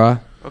how to draw.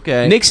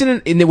 Okay.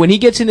 Nixon, when he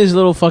gets in his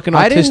little fucking autistic.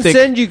 I didn't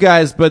send you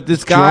guys, but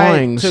this guy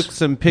drawings. took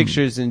some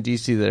pictures in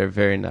DC that are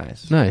very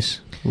nice. Nice.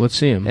 Let's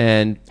see him.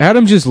 And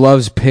Adam just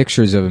loves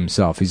pictures of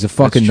himself. He's a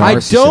fucking I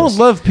narcissist. don't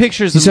love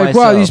pictures He's of like,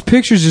 myself. wow, these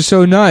pictures are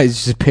so nice.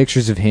 It's just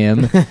pictures of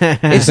him. It's Then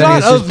not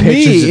it's just of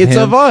pictures me, it's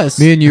him. of us.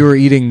 Me and you were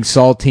eating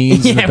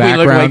saltines in Yeah, the we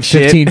look background, like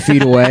shit. 15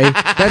 feet away.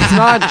 That's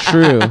not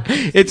true.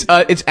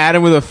 It's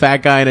Adam with a fat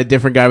guy and a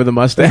different guy with a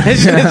mustache.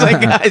 It's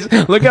like,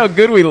 guys, look how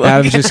good we look.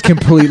 Adam's just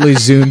completely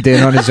zoomed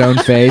in on his own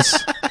face.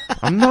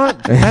 I'm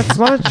not. That's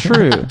not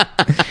true.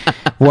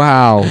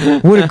 Wow,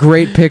 what a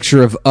great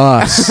picture of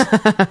us.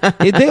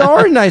 They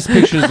are nice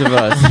pictures of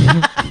us.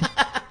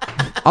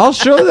 I'll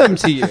show them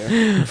to you.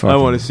 I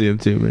want to see him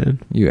too, man.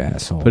 You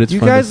asshole. But it's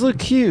You fun guys to- look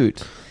cute,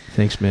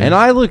 Thanks, man. and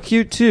I look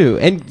cute too.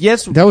 And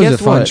yes, that was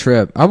guess a fun what?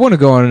 trip. I want to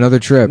go on another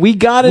trip. we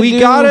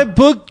gotta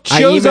book I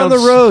shows on the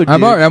emailed- road.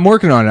 Dude. I'm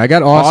working on it. I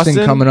got Austin,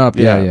 Austin? coming up.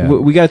 Yeah.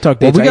 We gotta talk.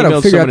 Well, dates. we I got to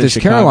emailed figure out someone in this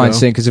Chicago. Caroline's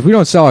thing because if we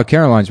don't sell out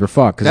Caroline's, we're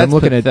fucked. Because That's I'm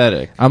looking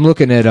pathetic. I'm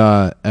looking at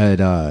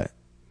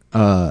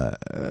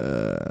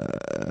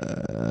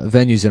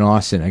venues in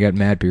Austin. I got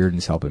Matt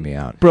Bearden's helping me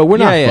out. Bro, we're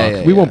not Yeah, fucked.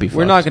 yeah, We yeah. won't be fucked.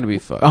 We're not going to be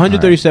fucked.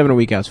 137 a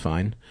week out's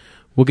fine.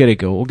 We'll get it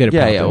go. We'll get it.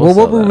 Yeah, popped yeah, up. we'll Well,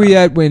 what sell were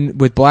that we at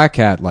with Black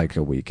Hat like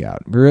a week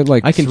out? We were at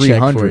like I can check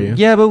 300. for you.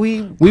 Yeah, but we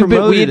had been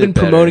promoted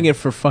promoting better. it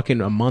for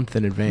fucking a month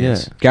in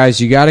advance. Yeah. Guys,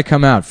 you got to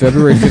come out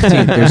February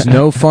 15th. There's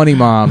no Funny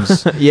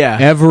Moms Yeah.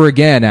 ever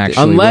again.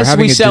 Actually, Unless we're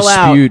having we a sell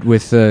out. dispute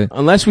with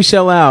Unless we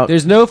sell out.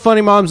 There's no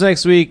Funny Moms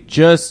next week.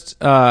 Just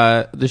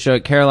the show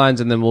at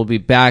Caroline's, and then we'll be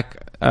back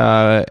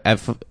at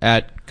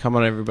Come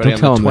On Everybody Don't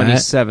tell on the 'em that.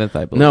 27th,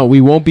 I believe. No,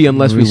 we won't be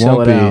unless we sell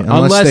won't it be. out.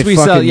 Unless they we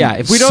sell, fucking yeah.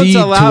 If we don't cede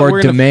sell to out, our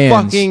we're gonna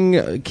demands.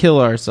 fucking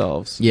kill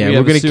ourselves. Yeah, We we're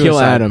have a gonna kill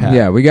suicide Adam. pact.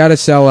 Yeah, we got to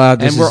sell out.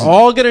 This And we're is-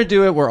 all gonna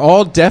do it. We're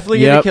all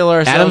definitely Yep. gonna kill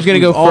ourselves. Adam's gonna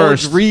We've go all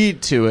first.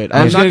 agreed to it.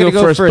 Adam's I'm not gonna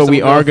go first, but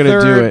we I'm are gonna do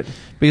third it.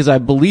 because I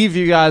believe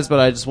you guys, but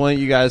I just want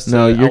you guys to.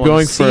 No, you're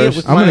going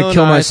first. I'm going to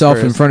kill myself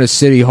in front of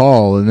City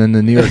Hall, and then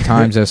the New York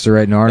Times has to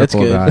write an That's article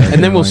good. about it.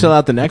 And then we'll sell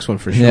out the next one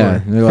for sure.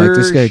 Yeah, they're like,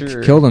 this guy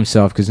sure. killed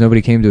himself because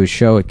nobody came to his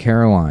show at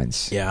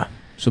Caroline's. Yeah.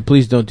 So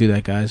please don't do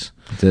that, guys.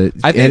 The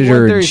I think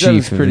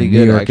editor-in-chief of the pretty New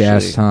good, York actually.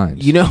 Ass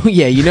Times. You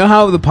know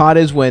how the pod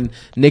is when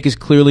Nick is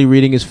clearly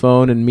reading his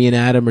phone and me and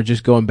Adam are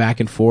just going back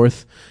and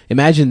forth?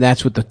 Imagine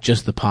that's what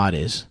just the pod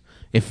is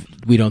if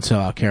we don't sell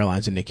out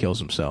Caroline's and Nick kills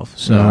himself.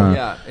 So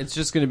Yeah, it's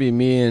just going to be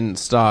me and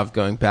Stav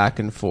going back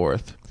and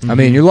forth. I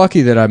mean, you're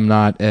lucky that I'm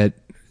not at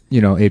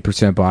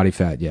 8% body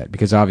fat yet,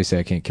 because obviously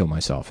I can't kill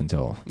myself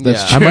until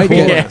That's I true.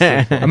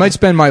 might I might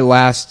spend my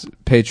last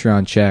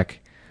Patreon check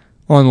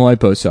on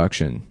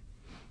liposuction.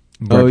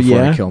 Before I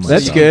kill myself.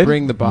 That's You good.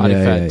 Bring the body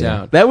fat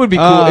down. that would be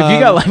cool. If you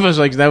got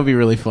liposuction, that would be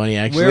really funny,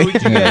 actually. Where would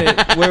you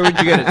get it? Where would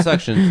you get it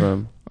suctioned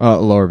from?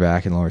 Lower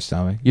back and lower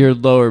stomach. Your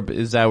lower,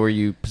 is that where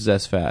you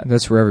possess fat?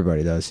 That's where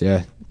everybody does.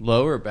 Yeah,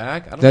 Lower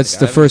back? I don't that's think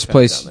the I have first any fat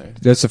place. down there.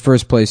 That's the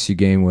first place you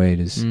gain weight.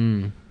 Is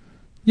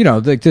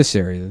like this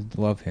area,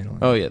 the love handle.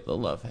 Oh yeah, the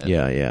love hand.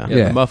 Yeah. Yeah,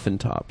 Yeah. the muffin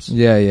tops.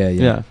 Yeah.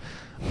 Yeah.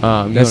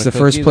 That's the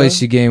first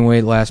place you gain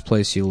weight. Last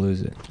place you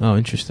lose it. Oh,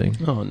 interesting.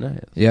 Oh, nice.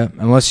 Yeah,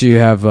 unless you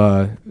have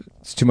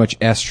it's too much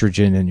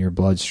estrogen in your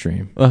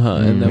bloodstream.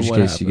 And In then which what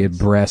case you get happens?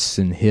 breasts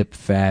and hip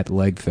fat,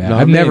 leg fat. No,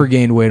 I've I never mean-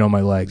 gained weight on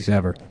my legs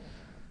ever.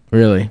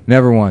 Really?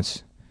 Never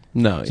once.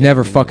 No, It's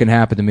never fucking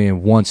happened to me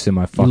once in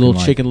my You fucking little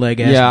life. chicken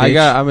leg ass Yeah,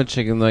 bitch. I'm a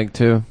chicken leg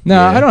too. No,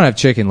 Yeah. I don't have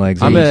chicken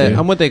legs. I'm either.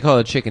 I'm what they call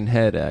a chicken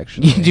head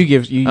actually. You do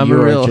give you. I'm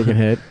You're a real- chicken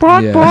head.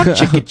 Yeah.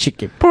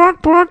 Chicken.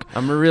 Pork.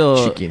 I'm a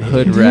real Chicken head.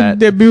 hood rat.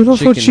 The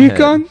beautiful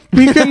chicken.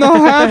 We cannot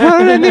have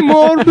her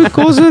anymore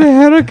because of the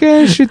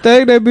hurricane. She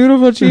take the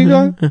beautiful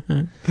chicken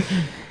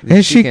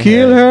and she chicken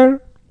killed head.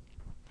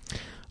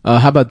 her.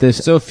 How about this?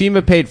 So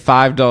FEMA paid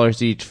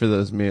 $5 each for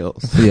those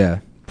meals. Yeah,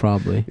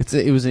 Probably.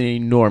 It was an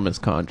enormous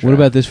contract. What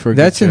about this for a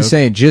that's good joke?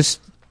 insane. Just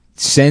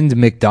send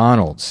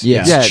McDonald's.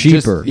 Yeah. It's Yeah,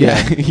 cheaper.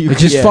 You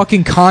Just Yeah.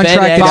 fucking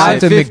contract it out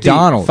to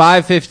McDonald's.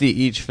 $5.50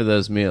 each for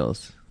those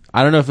meals.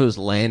 I don't know if it was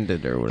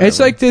landed or whatever. It's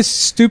like this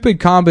stupid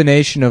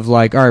combination of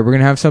like, all right, we're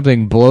gonna have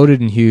something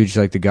bloated and huge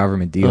like the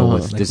government deal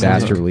with Like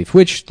disaster magic. relief,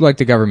 which like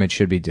the government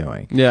should be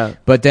doing. yeah.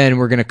 But then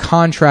we're gonna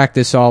contract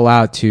this all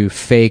out to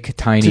fake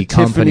tiny To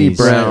Tiffany companies.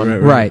 Brown.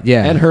 Right,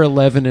 yeah. And her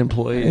 11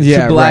 employees.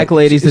 yeah, To black right.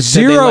 ladies that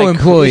said they Zero like-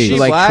 employees. Is she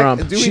like black?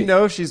 Trump. Do we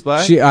know if she's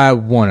black? She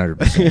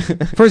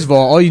 100%. First of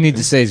all you need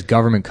to say is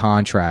government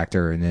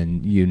contractor, and then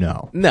you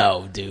know.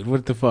 No, dude.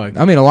 What the fuck?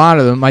 I mean, a lot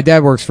of them. My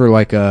dad works for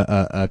like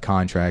a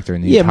contractor,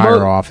 and the Yeah,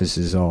 entire office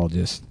is all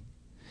just,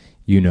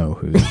 you know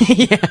who.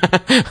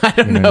 I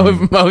don't know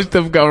if most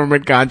of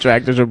government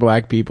contractors are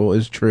black people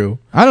is true.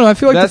 I don't know. I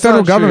feel like That's the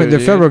federal not true, government,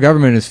 dude. the federal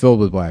government is filled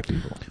with black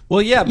people.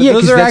 well, yeah, but Yeah,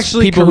 those 'cause are that's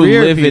actually people who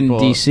career live people.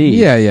 in DC.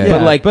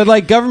 Yeah. But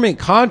like, government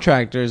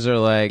contractors are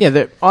like,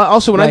 yeah.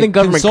 Also, when I like think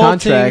government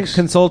contracts,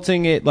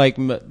 consulting it like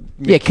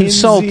Yeah,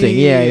 consulting.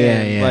 McKinsey Yeah,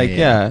 and, like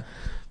yeah.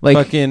 like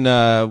fucking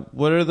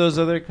what are those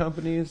other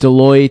companies?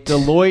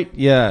 Deloitte,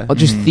 yeah.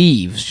 just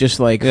thieves, just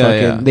like Yeah,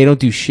 fucking. yeah. They don't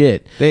do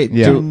shit. They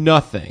Yeah. do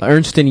nothing.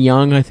 Ernst and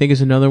Young, I think,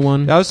 is another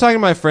one. I was talking to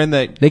my friend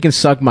that They can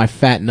suck my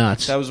fat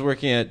nuts. was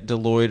working at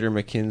Deloitte or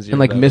McKinsey or And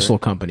like whatever. missile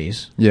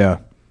companies, Yeah,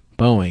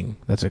 Boeing.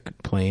 That's a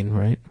plane,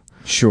 right?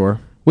 sure.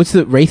 What's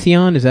the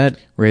Raytheon? Is that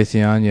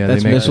Raytheon, yeah,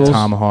 That's they make missiles? the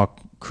Tomahawk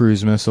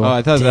cruise missile. Oh,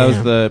 I thought that was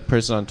Damn. the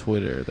person on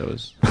Twitter. That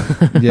was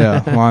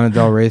Yeah, Lana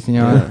Del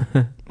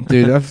Raytheon.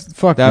 Dude,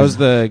 fuck. that was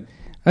the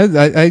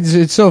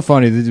it's so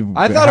funny.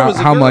 I thought it was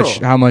a how girl.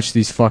 how much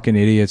these fucking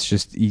idiots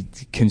just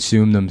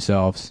consume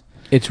themselves.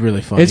 It's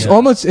really funny. It's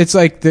almost, it's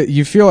like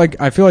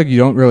I feel like you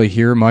don't really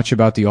hear much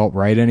about the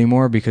alt-right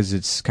anymore because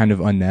it's kind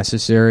of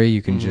unnecessary.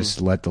 You can just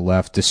let the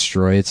left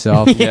destroy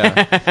itself.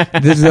 yeah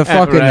This is the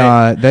fucking,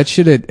 Right. that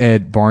shit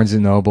at Barnes &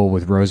 Noble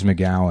with Rose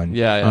McGowan.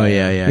 yeah. Oh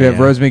yeah. You have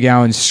Rose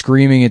McGowan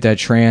screaming at that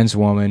trans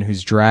woman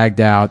who's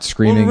dragged out,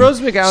 screaming, Well, Rose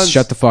McGowan's-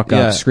 shut the fuck up,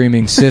 yeah.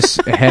 screaming cis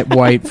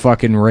white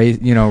fucking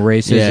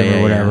racism Yeah,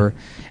 or whatever.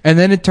 And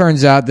then it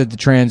turns out that the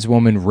trans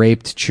woman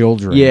raped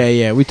children.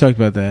 Yeah. We talked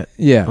about that.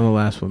 Yeah. On the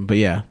last one, but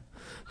yeah,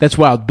 that's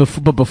wild.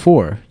 But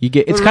before you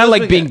get, it's But kind of Rose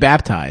like being McGowan-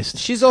 baptized.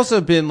 She's also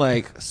been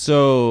like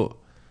so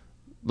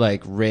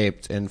like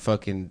raped and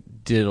fucking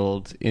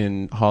diddled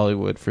in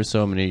Hollywood for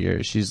so many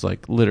years. She's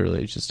like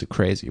literally just a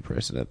crazy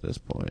person at this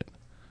point.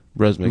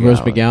 Rose McGowan.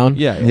 Rose McGowan?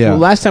 Yeah. Yeah. Well,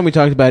 last time we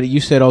talked about it, you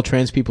said all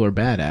trans people are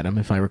bad, Adam,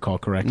 if I recall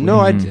correctly.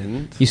 No, I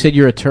didn't. You said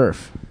you're a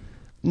TERF.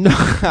 No,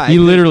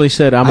 You literally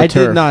said I'm a I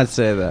TERF. did not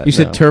say that. You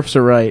said no. TERFs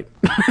are right.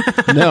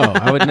 No,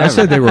 I would never. I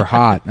said they were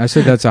hot. I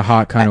said that's a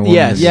hot kind of woman.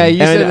 Yes. Yeah, you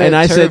said that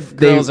I TERF said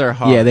girls are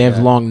hot, Yeah, they have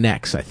yeah. long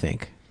necks, I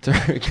think. to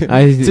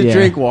yeah.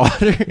 drink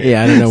water.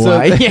 Yeah, I don't know So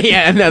why.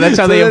 they- No, that's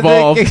how they that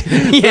evolved. so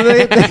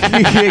they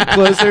get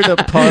closer to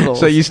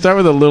puddles. So you start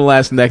with a little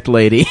ass necked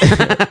lady.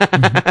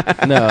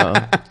 No,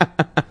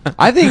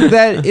 I think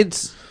that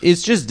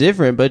it's just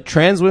different. But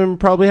trans women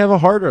probably have a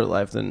harder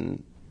life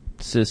than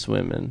cis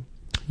women.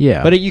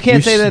 Yeah, But you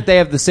can't You're say that they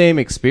have the same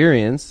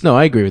experience. No,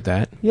 I agree with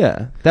that.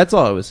 Yeah, that's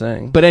all I was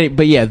saying.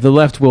 But yeah, the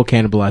left will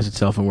cannibalize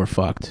itself, and we're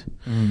fucked.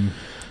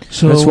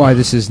 So That's why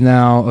this is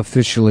now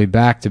officially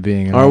back to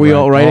being an Are we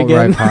all right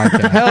again?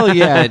 podcast. Hell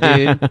yeah,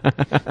 dude.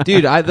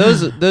 Dude,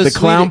 those the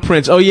clown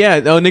prince. Oh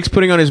yeah. Oh, Nick's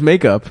putting on his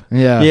makeup.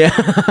 Yeah. Yeah.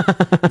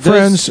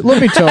 Friends,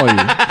 let me tell you.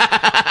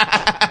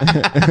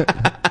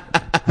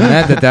 I'm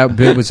mad that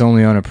bit was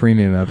only on a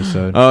premium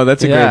episode. Oh,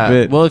 that's a great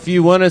bit. Well, if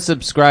you want to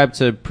subscribe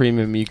to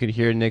Premium, you can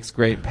hear Nick's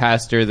great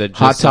pastor that just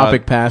Hot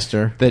topic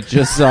pastor. that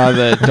just saw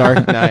The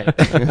Dark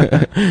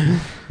Knight.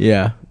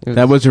 Yeah. It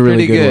That was a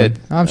really pretty good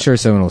one. I'm sure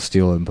someone will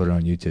steal it and put it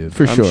on YouTube.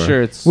 For I'm sure.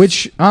 sure it's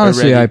Which,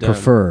 honestly, already I done.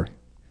 prefer.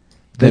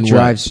 Then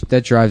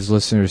That drives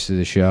listeners to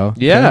the show.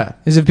 Yeah.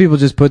 Is if people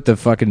just put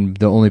the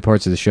only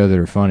parts of the show that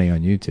are funny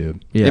on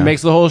YouTube. Yeah. It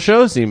makes the whole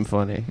show seem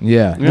funny.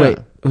 Yeah. Yeah. Wait,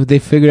 they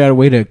figured out a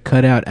way to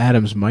cut out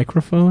Adam's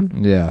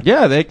microphone? Yeah.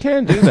 Yeah, they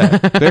can do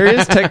that. There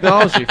is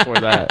technology for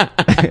that.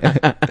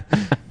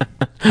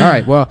 All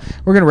right. Well,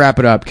 we're going to wrap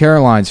it up.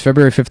 Caroline's,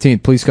 February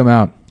 15th. Please come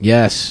out.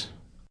 Yes.